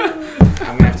 bad.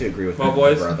 I'm gonna have to agree with Well, my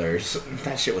boys. brothers.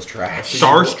 That shit was trash.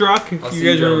 Starstruck? I'll If see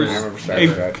you guys you remember. I gentlemen. remember Hey,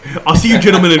 Starstruck. I'll see you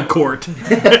gentlemen in court.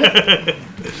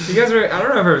 You guys were, I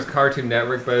don't know if it was Cartoon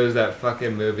Network, but it was that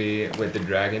fucking movie with the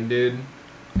dragon dude.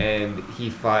 And he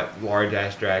fought large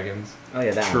ass dragons. Oh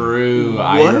yeah, that one. True. What?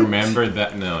 I remember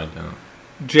that. No, I don't.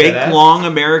 Jake Deadass? Long,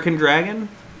 American Dragon?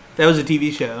 That was a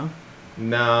TV show.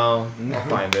 No, I'll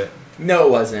find it. No,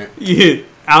 it wasn't. Yeah.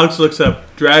 Alex looks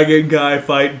up Dragon Guy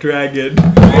Fight Dragon.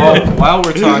 While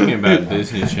we're talking about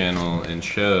Disney Channel and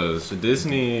shows,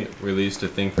 Disney released a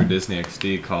thing for Disney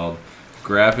XD called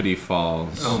Gravity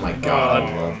Falls. Oh my god,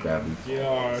 I love Gravity.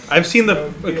 Yeah. I've seen a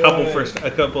couple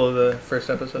of the first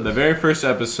episodes. The very first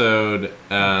episode,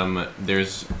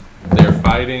 they're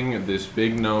fighting this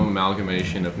big gnome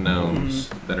amalgamation of gnomes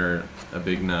that are a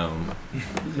big gnome.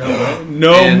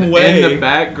 no And way. in the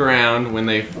background, when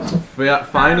they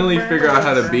finally figure out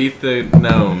how to beat the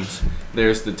gnomes,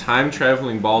 there's the time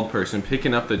traveling bald person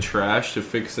picking up the trash to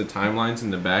fix the timelines in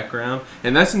the background,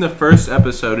 and that's in the first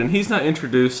episode. And he's not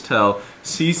introduced till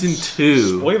season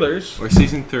 2 Spoilers. or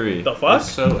season 3. The fuck?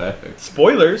 It's so epic.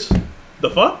 Spoilers. The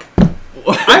fuck?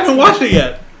 I haven't watched it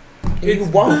yet. You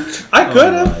won't. I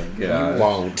could have. You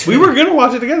won't. We were gonna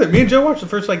watch it together. Me and Joe watched the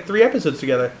first 3 episodes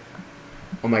together.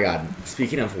 Oh my god.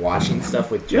 Speaking of watching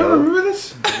stuff with Do you Joe, remember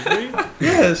this?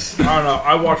 Yes. I don't know.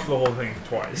 I watched the whole thing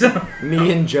twice.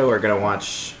 me and Joe are gonna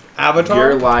watch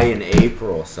Avatar. Your Lie in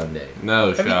April Sunday.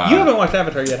 No shot. You haven't watched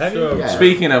Avatar yet, have you? So- Yeah.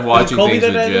 Speaking of watching Colby things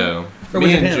with that Joe, Or was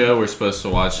me it and him? Joe were supposed to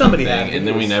watch Somebody something, had. and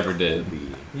then we never did.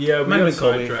 Yeah, we Might got have been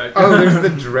Colby. sidetracked. Oh, there's the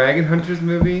Dragon Hunters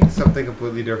movie. Something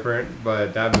completely different,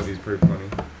 but that movie's pretty funny.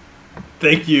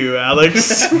 Thank you,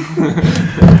 Alex.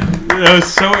 That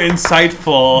was so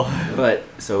insightful. But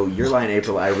so Your Lie in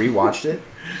April, I rewatched it,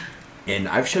 and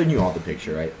I've shown you all the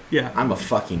picture, right? Yeah. I'm a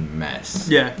fucking mess.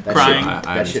 Yeah, That crying. Shit, I that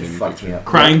haven't shit seen the fucked me picture. up.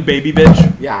 Crying baby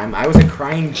bitch. Yeah, I was a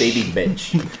crying baby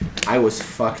bitch. I was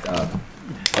fucked up.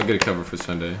 I'll get a cover for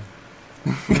Sunday.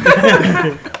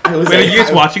 I was Wait, are a- you guys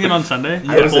I- watching it on Sunday?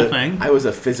 I The was whole a- thing? I was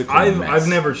a physical I've mess.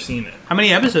 never seen it. How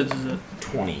many episodes is it?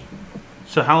 20.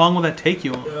 So how long will that take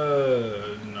you?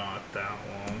 Not that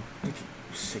long.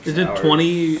 6 Is it hours.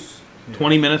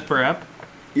 20 minutes per ep?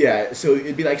 Yeah, so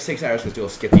it'd be like 6 hours because you'll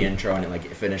skip the intro and it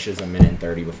finishes a minute and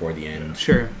 30 before the end.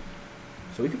 Sure.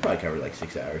 So we could probably cover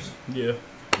 6 hours. Yeah,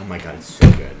 Oh my god, it's so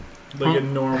good. like a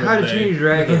normal How to day. Train Your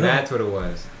Dragon, that's what it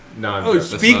was. No, I'm Oh,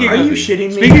 joking. speaking- Are not you heavy. shitting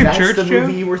me? Speaking of That's church, the Joe?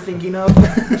 movie you were thinking of?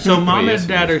 So mom yes, and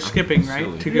dad it are is. skipping, Silly.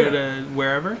 right? To go to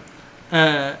wherever.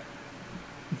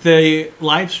 The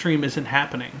live stream isn't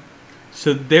happening.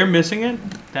 So they're missing it.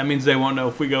 That means they won't know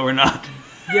if we go or not.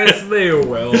 Yes, they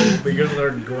will, because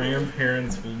our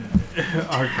grandparents will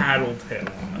tattletale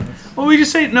on us. Well, we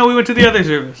just say, no, we went to the other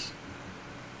service.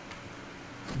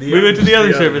 We went to the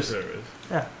other service.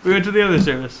 Yeah, we went to the other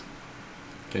service.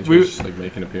 Can't We- you just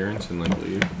make an appearance and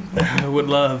leave? I would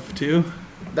love to.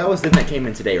 That was the one that came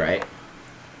in today, right?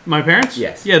 My parents?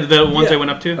 Yes. Yeah, the ones Yeah. I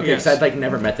went up to? Okay, Yes. because I'd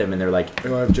never met them and they're like,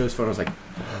 oh, I have Joe's phone. I was like,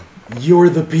 you're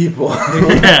the people.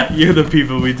 Yeah, you're the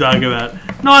people we talk about.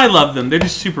 No, I love them. They're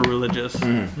just super religious.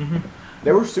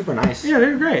 They were super nice. Yeah,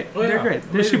 they're great. Oh, They're yeah. great.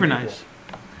 They're Amazing super people. nice.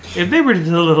 If they were just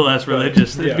a little less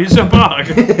religious, they'd Yeah. be so bog.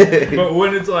 But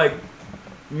when it's like,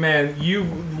 man, you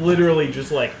literally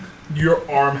just your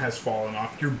arm has fallen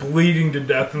off. You're bleeding to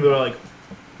death, and they're like,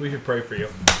 we should pray for you.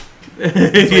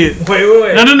 Wait.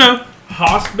 No.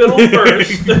 Hospital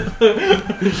first.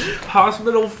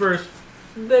 Hospital first.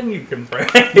 Then you can pray.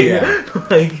 Yeah.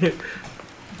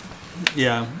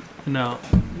 Yeah, no.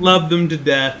 Love them to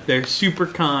death. They're super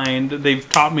kind. They've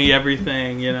taught me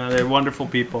everything. They're wonderful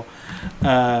people.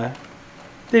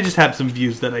 They just have some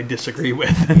views that I disagree with.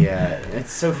 Yeah,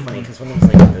 it's so funny because when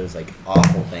there's those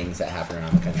awful things that happen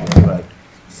around the country, people are like,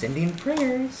 sending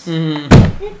prayers.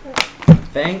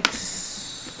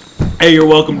 Thanks. Hey, you're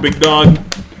welcome, big dog.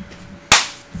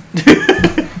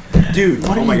 Dude,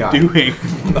 What oh are my you god. doing?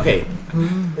 Okay,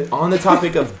 on the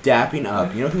topic of dapping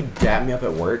up, you know who dapped me up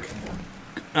at work?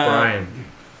 Brian.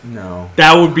 No.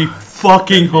 That would be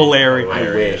fucking hilarious. I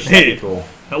wish. Hey. That'd be cool.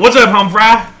 What's up, Humphrey?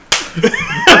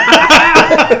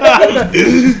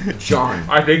 John.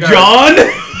 I think John?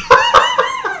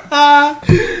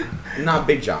 Not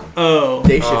Big John. Oh.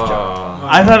 Day shift John.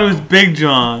 I thought it was Big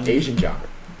John. Asian John.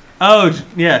 Oh,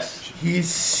 yes. He's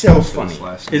so funny.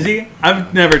 Is he?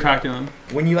 I've never talked to him.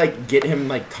 When you like get him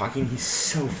like talking, he's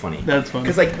so funny. That's funny.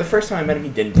 Because like the first time I met him, he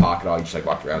didn't talk at all. He just like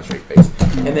walked around straight face.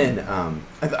 And then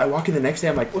I walk in the next day.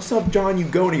 I'm like, "What's up, John? You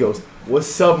go?" And he goes,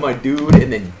 "What's up, my dude?"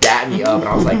 And then dap me up, and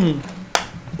I was like,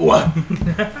 "What?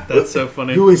 That's so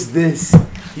funny. Who is this?"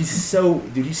 He's so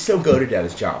goated at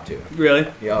his job too. Really?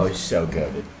 Yo, he's so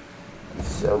goated. He's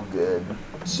so good.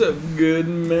 So good,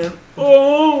 man.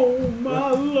 Oh my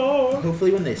lord.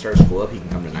 Hopefully, when they start school up, he can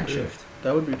come to night shift.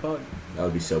 That would be fun. That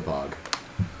would be so pog.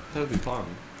 That would be fun.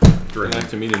 I'd like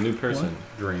to meet a new person.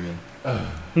 Dreaming.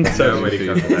 Nobody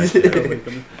comes back.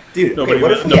 Dude, Nobody, okay,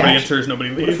 what if we nobody actually, enters, nobody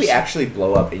what leaves. if we actually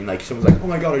blow up and like someone's like, "Oh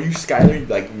my god, are you Skyler?" You'd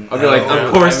be like, I'd be like, "No."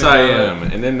 of course I am.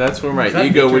 And then that's where my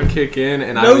That'd ego be would true. kick in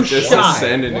and I No would just shot.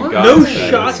 ascend into What? God. No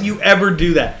shot you ever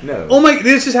do that. No. Oh my,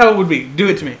 this is how it would be. Do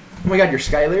it to me. Oh my god, you're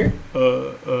Skyler?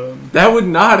 That would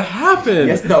not happen.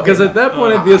 Yes, no, Because okay. at that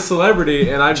point I'd be a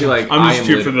celebrity and I'd be like, I'm just I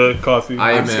here am for the coffee.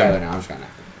 I I'm am Skyler now. I'm Skyler.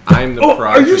 I'm the Oh, are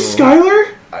prodigal. you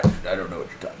Skyler? I don't know what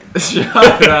you're talking about.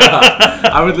 Shut up.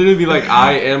 I would literally be like,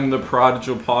 I am the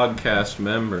Prodigal podcast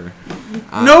member.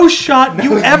 No shot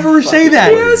you you ever say fucking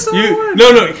that. would. Yes, I You, would.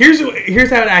 no. Here's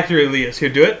how it accurately is. Here,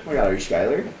 do it. Oh my god, are you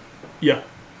Skyler? Yeah.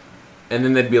 And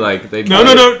then they'd be like, No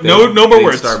more they'd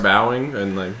words. start bowing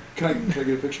and like, Can I get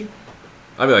a picture?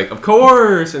 I'd be like, of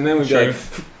course. And then we'd be like,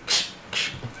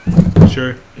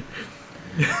 Sure.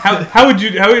 How would you?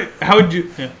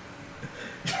 Yeah.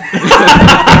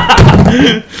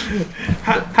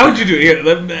 how would you do it?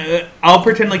 Here, I'll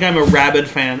pretend like I'm a rabid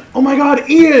fan. Oh my god,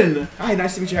 Ian! Hi,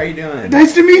 nice to meet you. How you doing?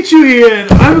 Nice to meet you, Ian.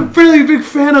 I'm a really big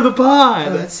fan of the Oh,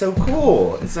 pod. that's so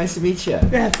cool. It's nice to meet you.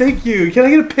 Yeah, thank you. Can I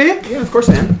get a pic? Yeah, of course,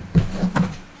 man.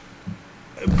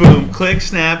 Boom, click,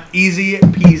 snap, easy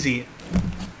peasy.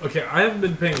 Okay, I haven't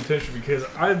been paying attention because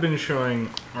I've been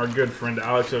showing our good friend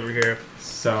Alex over here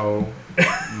So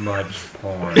much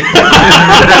porn.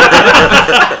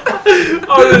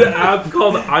 on an app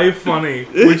called iFunny,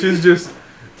 which is just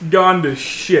gone to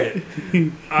shit.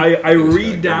 I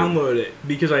re-downloaded it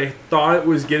because I thought it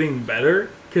was getting better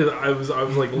because I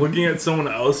was like looking at someone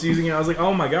else using it. I was like,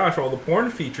 oh my gosh, all the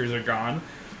porn features are gone.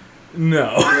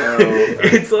 No.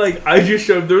 It's like I just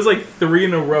showed there was like 3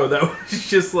 in a row that was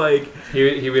just like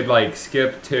he would like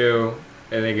skip 2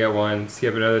 and then get 1,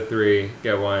 skip another 3,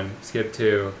 get 1, skip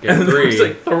 2, get and there 3. was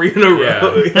like 3 in a row.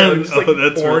 Yeah. Yeah, just like Oh,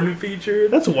 that's porn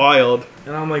featured. That's wild.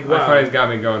 And I'm like, My wow. friend's got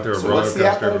me going through a So roller what's the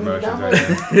app coaster of that I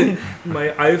emotions need to right now. My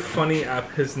iFunny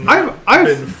app has not I've-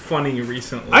 been funny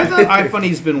recently. I thought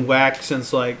iFunny's been whacked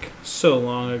since like so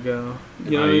long ago.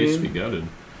 You know I what I used to mean? be goated.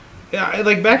 Yeah,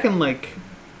 like back in like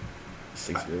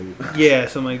 6th grade. yeah,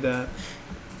 something like that.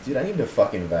 Dude, I need to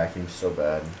fucking vacuum so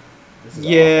bad. This is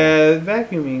Yeah,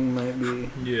 vacuuming might be.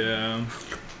 Yeah.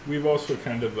 We've also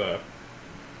kind of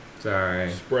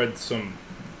Sorry. spread some.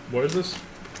 What is this?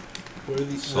 What are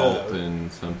these? Salt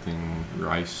and something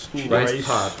rice cheese. Rice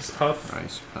puffs. Puff,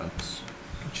 Rice puffs.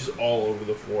 which is all over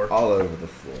the floor. all over the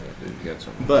floor. Dude, you got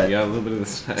some. But- you got a little bit of the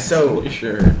snack. So-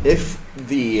 sure. If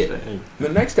the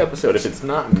Dang. next episode, if it's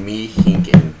not me, Hink,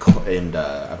 and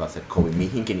I about to say Colby, me,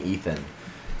 Hink, and Ethan,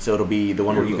 so it'll be the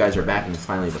one where you guys are back and it's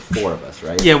finally the 4 of us,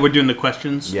 right? Yeah, we're doing the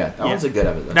questions. Yeah, that one's a good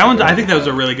episode. That one, I think that was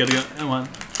a really good one.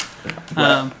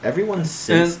 Everyone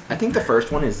since I think the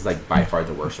first one is like by far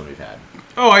the worst one we've had.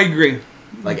 Oh, I agree.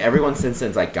 Like everyone since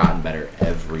then's like gotten better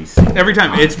every single Every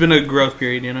time, it's been a growth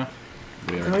period, you know.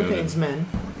 We are Growing goated. pains, man.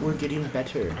 We're getting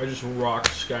better. I just rocked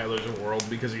Skylar's world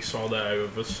because he saw that I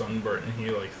have a sunburn and he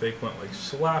like fake went like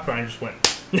slap and I just went.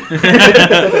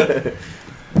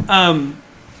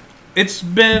 It's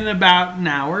been about an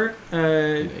hour.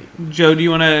 Joe, do you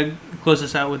want to close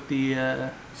us out with the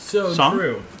So song?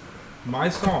 true. My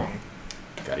song.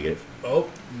 Gotta get it. Oh,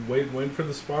 wait for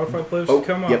the Spotify playlist Oh, to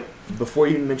come up. yep. Before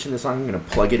you mention the song, I'm gonna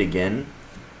plug it again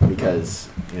because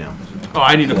Oh,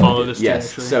 I need to follow this. Yes.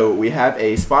 Too, actually. So we have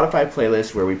a Spotify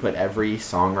playlist where we put every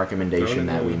song recommendation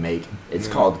that we make. It's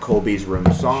called Colby's Room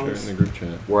Share it Songs. in the group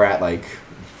chat. We're at like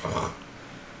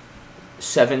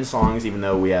 7 songs, even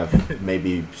though we have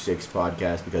maybe 6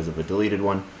 podcasts because of a deleted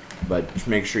one. But just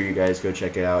make sure you guys go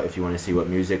check it out if you want to see what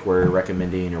music we're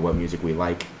recommending or what music we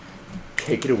like.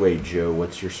 Take it away, Joe.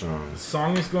 What's your song? The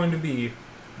song is going to be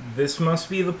 "This Must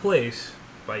Be the Place"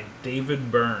 by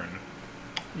David Byrne,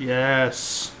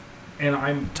 Yes. and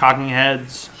I'm Talking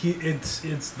Heads.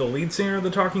 it's the lead singer of the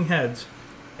Talking Heads,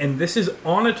 and this is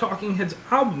on a Talking Heads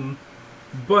album,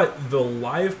 but the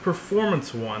live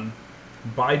performance one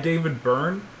by David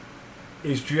Byrne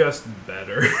is just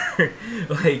better.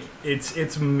 Like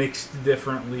it's mixed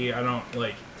differently. I don't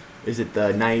like Is it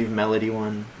the Naive Melody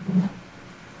one?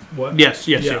 what. Yes.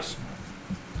 Yeah. Yes.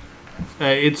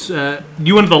 It's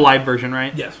you wanted the live version,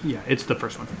 right? Yes. Yeah, it's the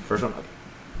first one. First one?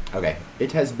 Okay.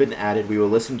 It has been added. We will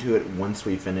listen to it once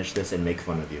we finish this and make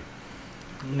fun of you.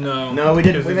 No, we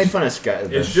didn't. We because made fun of Sky.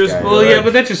 it's just- Sky. Well, yeah,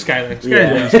 but that's just Skylar. Skylar's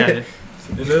Yeah. doing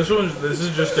Skylar. This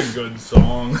is just a good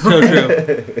song. So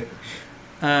true.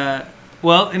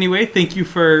 Well, anyway, thank you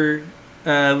for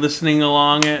listening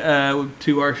along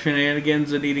to our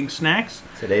shenanigans and eating snacks.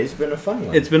 Today's been a fun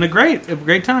one. It's been a great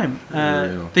time.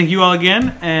 Real. Thank you all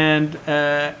again, and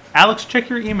Alex, check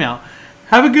your email.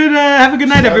 Have a good night, Shout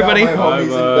out everybody. my homies in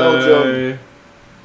Belgium. Bye-bye.